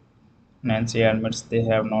share. Nancy admits they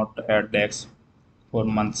have not had sex for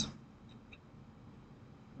months.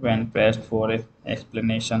 When pressed for an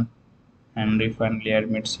explanation, Henry finally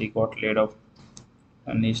admits he got laid off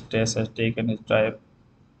and his stress has taken his drive,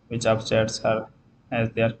 which upsets her as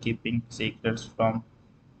they are keeping secrets from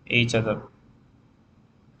each other.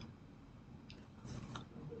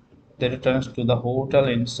 They return to the hotel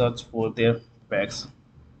in search for their bags.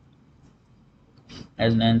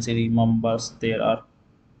 As Nancy remembers, there are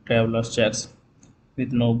traveler's checks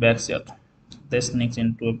with no bags yet. They sneaks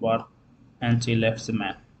into a bar and she left the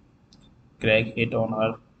man. Craig hit on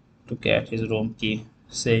her to catch his room key,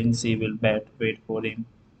 saying she will wait for him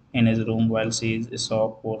in his room while she is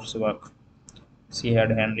off for work. She had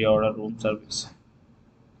Henry order room service.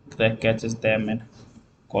 Craig catches them and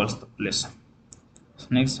calls the police.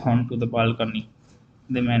 Sneaks onto the balcony.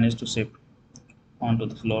 They manage to shift onto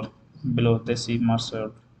the floor. Below, they see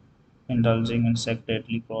Marcel indulging in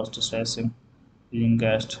secretly cross-dressing, using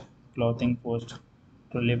guest clothing post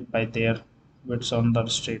to live by their wits on the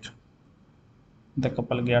street. The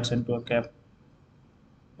couple gets into a cab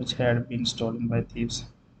which had been stolen by thieves.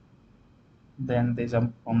 Then they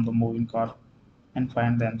jump from the moving car and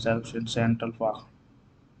find themselves in Central Park.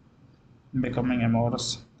 Becoming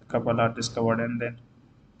amorous, the couple are discovered and then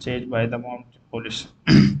chased by the mounted police.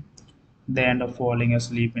 They end up falling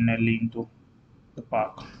asleep in a lean to the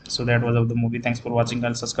park. So that was of the movie. Thanks for watching.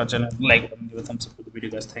 I'll subscribe channel, like button, give a thumbs up to the video,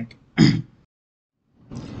 guys. Thank you.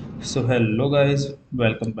 So hello guys,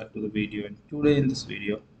 welcome back to the video. And today in this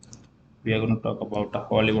video, we are going to talk about a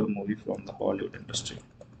Hollywood movie from the Hollywood industry.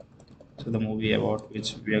 So the movie about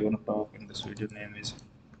which we are going to talk in this video name is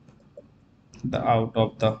The Out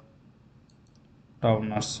of the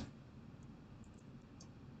Towners.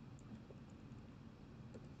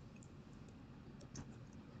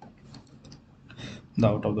 The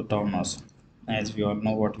Out of the Towners. As we all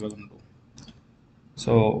know what we are going to do.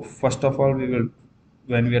 So first of all, we will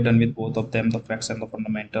when we are done with both of them, the facts and the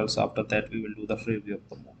fundamentals. After that, we will do the review of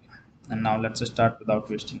the movie. And now let's start without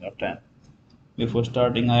wasting our time. Before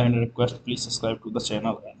starting, I have a request. Please subscribe to the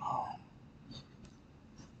channel.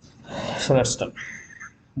 So let's start.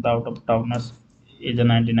 The Out of Towners is a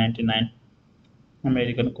 1999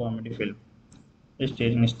 American comedy film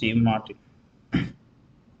starring Steve Martin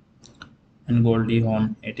and Goldie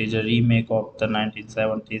Hawn. It is a remake of the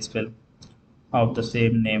 1970s film of the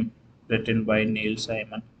same name, written by Neil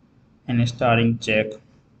Simon and starring Jack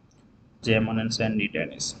Lemmon and Sandy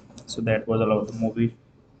Dennis. So that was all of the movie.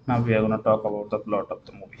 Now we are going to talk about the plot of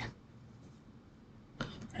the movie.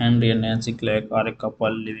 Henry and Nancy Clegg are a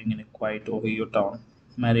couple living in a quiet Ohio town,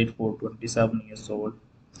 married for 27 years old.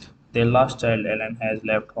 Their last child, Ellen, has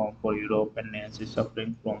left home for Europe, and Nancy is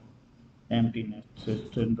suffering from empty nest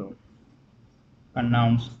syndrome.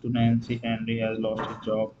 Announced to Nancy, Henry has lost his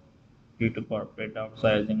job due to corporate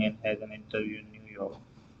downsizing and has an interview in New York.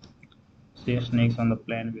 She sneaks on the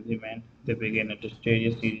plane with him and they begin a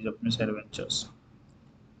mysterious series of misadventures.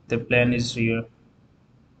 The plane is rerouted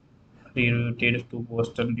to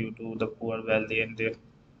Boston due to the poor wealthy and their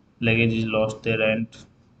luggage is lost. They rent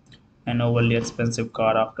an overly expensive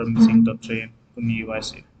car after missing the train to New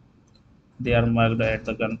York. They are mugged at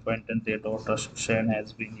the gunpoint and their daughter Shane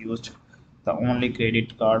has been used the only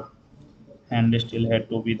credit card and they still had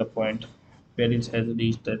to be the point. Paris has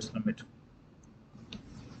reached its limit.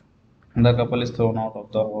 The couple is thrown out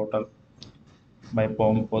of the hotel by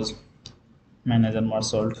pompous manager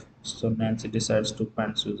Marcel, so Nancy decides to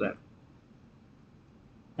find Susan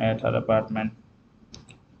at her apartment,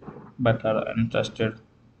 but her untrusted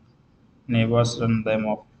neighbors run them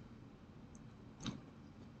off.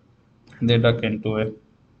 They duck into a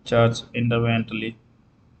church, inadvertently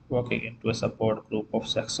walking into a support group of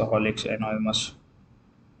sexaholics anonymous,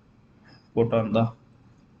 put on the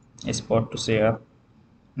spot to see her.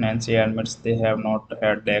 Nancy admits they have not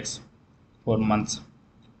had sex for months.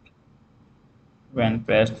 When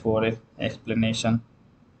pressed for an explanation,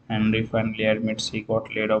 Henry finally admits he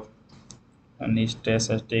got laid off and his stress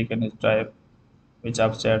has taken his drive, which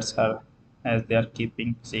upsets her as they are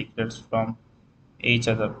keeping secrets from each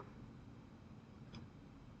other.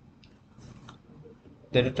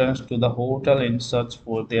 They return to the hotel in search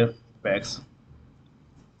for their bags.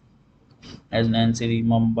 As Nancy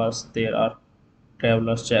remembers, there are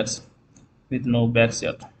traveler's checks with no bags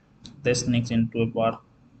yet. They sneaks into a bar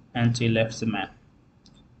and she lets the man.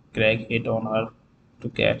 Craig hit on her to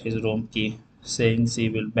get his room key, saying she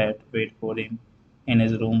will wait for him in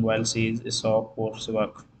his room while she is off for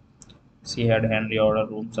work. She had Henry order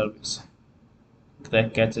room service.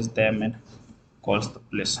 Craig catches them and calls the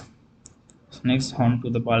police. Sneaks onto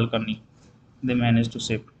the balcony. They manage to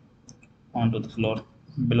slip onto the floor.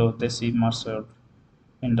 Below they see Marcel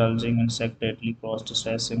indulging in secretly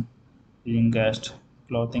cross-dressing, using gassed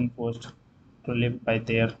clothing post to live by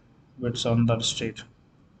their wits on the street.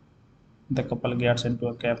 The couple gets into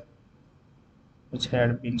a cab which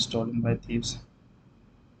had been stolen by thieves.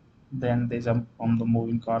 Then they jump from the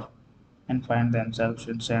moving car and find themselves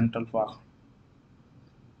in Central Park.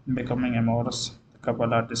 Becoming amorous, the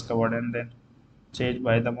couple are discovered and then chased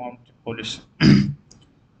by the mounted police.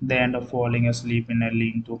 They end up falling asleep in a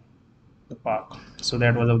lean-to the park. So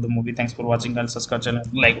that was of the movie. Thanks for watching. I'll subscribe channel,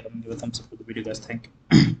 like button, give a thumbs up to the video, guys. Thank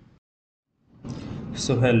you.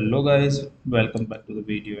 So hello guys, welcome back to the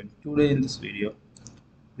video. And today in this video,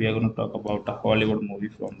 we are going to talk about a Hollywood movie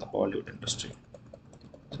from the Hollywood industry.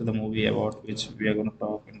 So the movie about which we are going to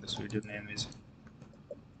talk in this video name is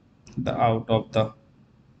The Out of the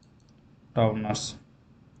Towners.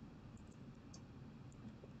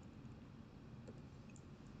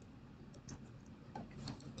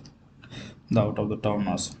 The Out of the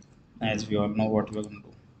Towners. As we all know what we are going to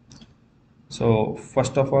do. So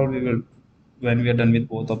first of all, when we are done with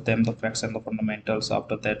both of them, the facts and the fundamentals.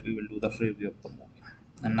 After that, we will do the review of the movie.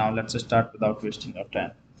 And now let's start without wasting our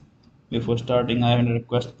time. Before starting, I have a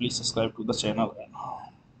request. Please subscribe to the channel.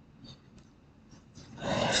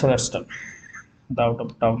 So let's start. The Out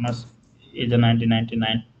of Towners is a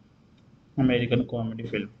 1999 American comedy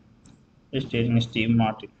film starring Steve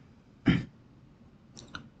Martin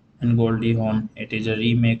and Goldie Hawn. It is a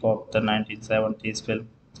remake of the 1970s film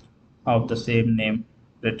of the same name,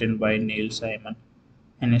 written by Neil Simon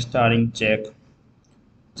and starring Jack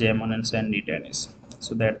Lemmon and Sandy Dennis.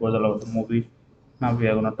 So that was all of the movie. Now we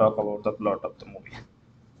are gonna talk about the plot of the movie.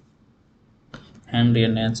 Henry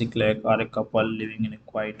and Nancy Clegg are a couple living in a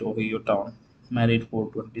quiet Ohio town, married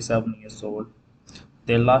for 27 years old.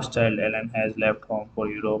 Their last child, Ellen, has left home for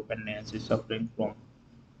Europe, and Nancy is suffering from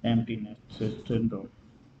empty nest syndrome.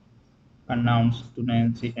 Announced to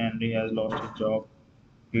Nancy, Henry has lost his job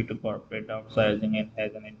due to corporate downsizing and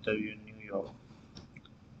has an interview in New York.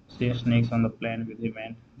 She sneaks on the plane with him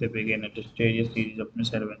and they begin a mysterious series of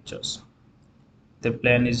misadventures. The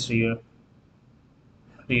plane is rerouted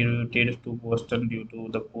to Boston due to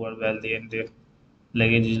the poor wealthy and their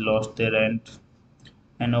luggage is lost. They rent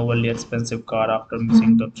an overly expensive car after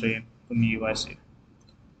missing the train to New York.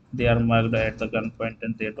 They are mugged at the gunpoint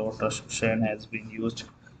and their daughter Shan has been used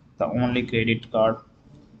the only credit card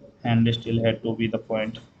and still had to be the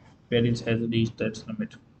point. Paris has reached its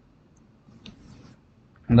limit.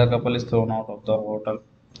 The couple is thrown out of the hotel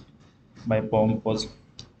by pompous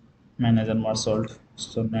manager Marcel,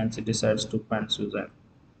 so Nancy decides to find Susan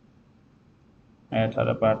at her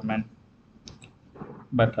apartment,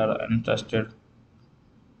 but her untrusted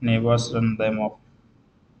neighbors run them off.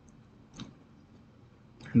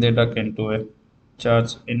 They duck into a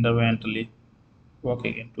church independently,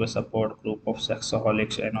 walking into a support group of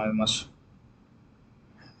sexaholics anonymous,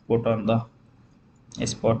 put on the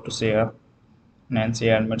spot to share. Nancy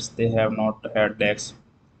admits they have not had sex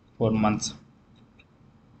for months.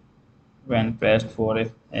 When pressed for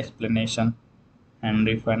an explanation,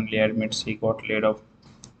 Henry finally admits he got laid off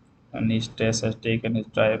and his stress has taken his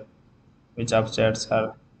drive, which upsets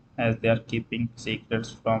her as they are keeping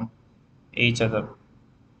secrets from each other.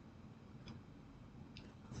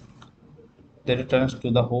 They return to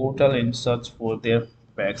the hotel in search for their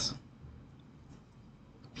bags.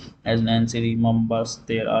 As Nancy remembers,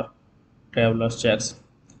 there are traveler's checks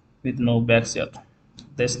with no bags yet.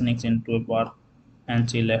 They sneaks into a bar and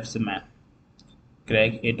she left the man.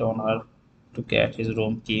 Craig hit on her to get his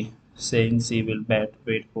room key, saying she will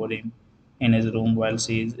wait for him in his room while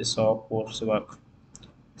she is off for work.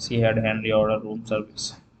 She had Henry order room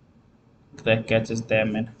service. Craig catches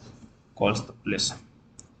them and calls the police.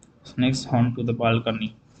 Sneaks onto the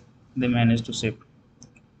balcony. They manage to slip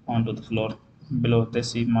onto the floor. Below, they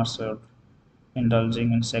see Marcel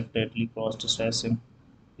indulging in secretly cross-dressing,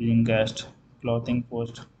 using gassed clothing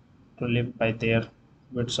posed to live by their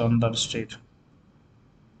wits on the street.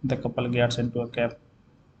 The couple gets into a cab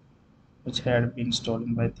which had been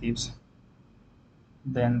stolen by thieves.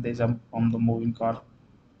 Then they jump from the moving car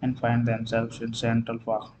and find themselves in Central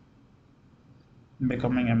Park.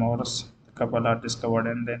 Becoming amorous, the couple are discovered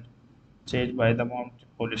and then chased by the mounted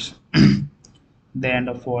police. They end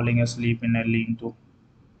up falling asleep in a lean to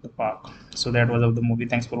the park. So that was of the movie.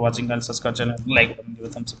 Thanks for watching. I'll subscribe channel, like button, give a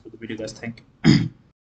thumbs up to the video, guys. Thank you.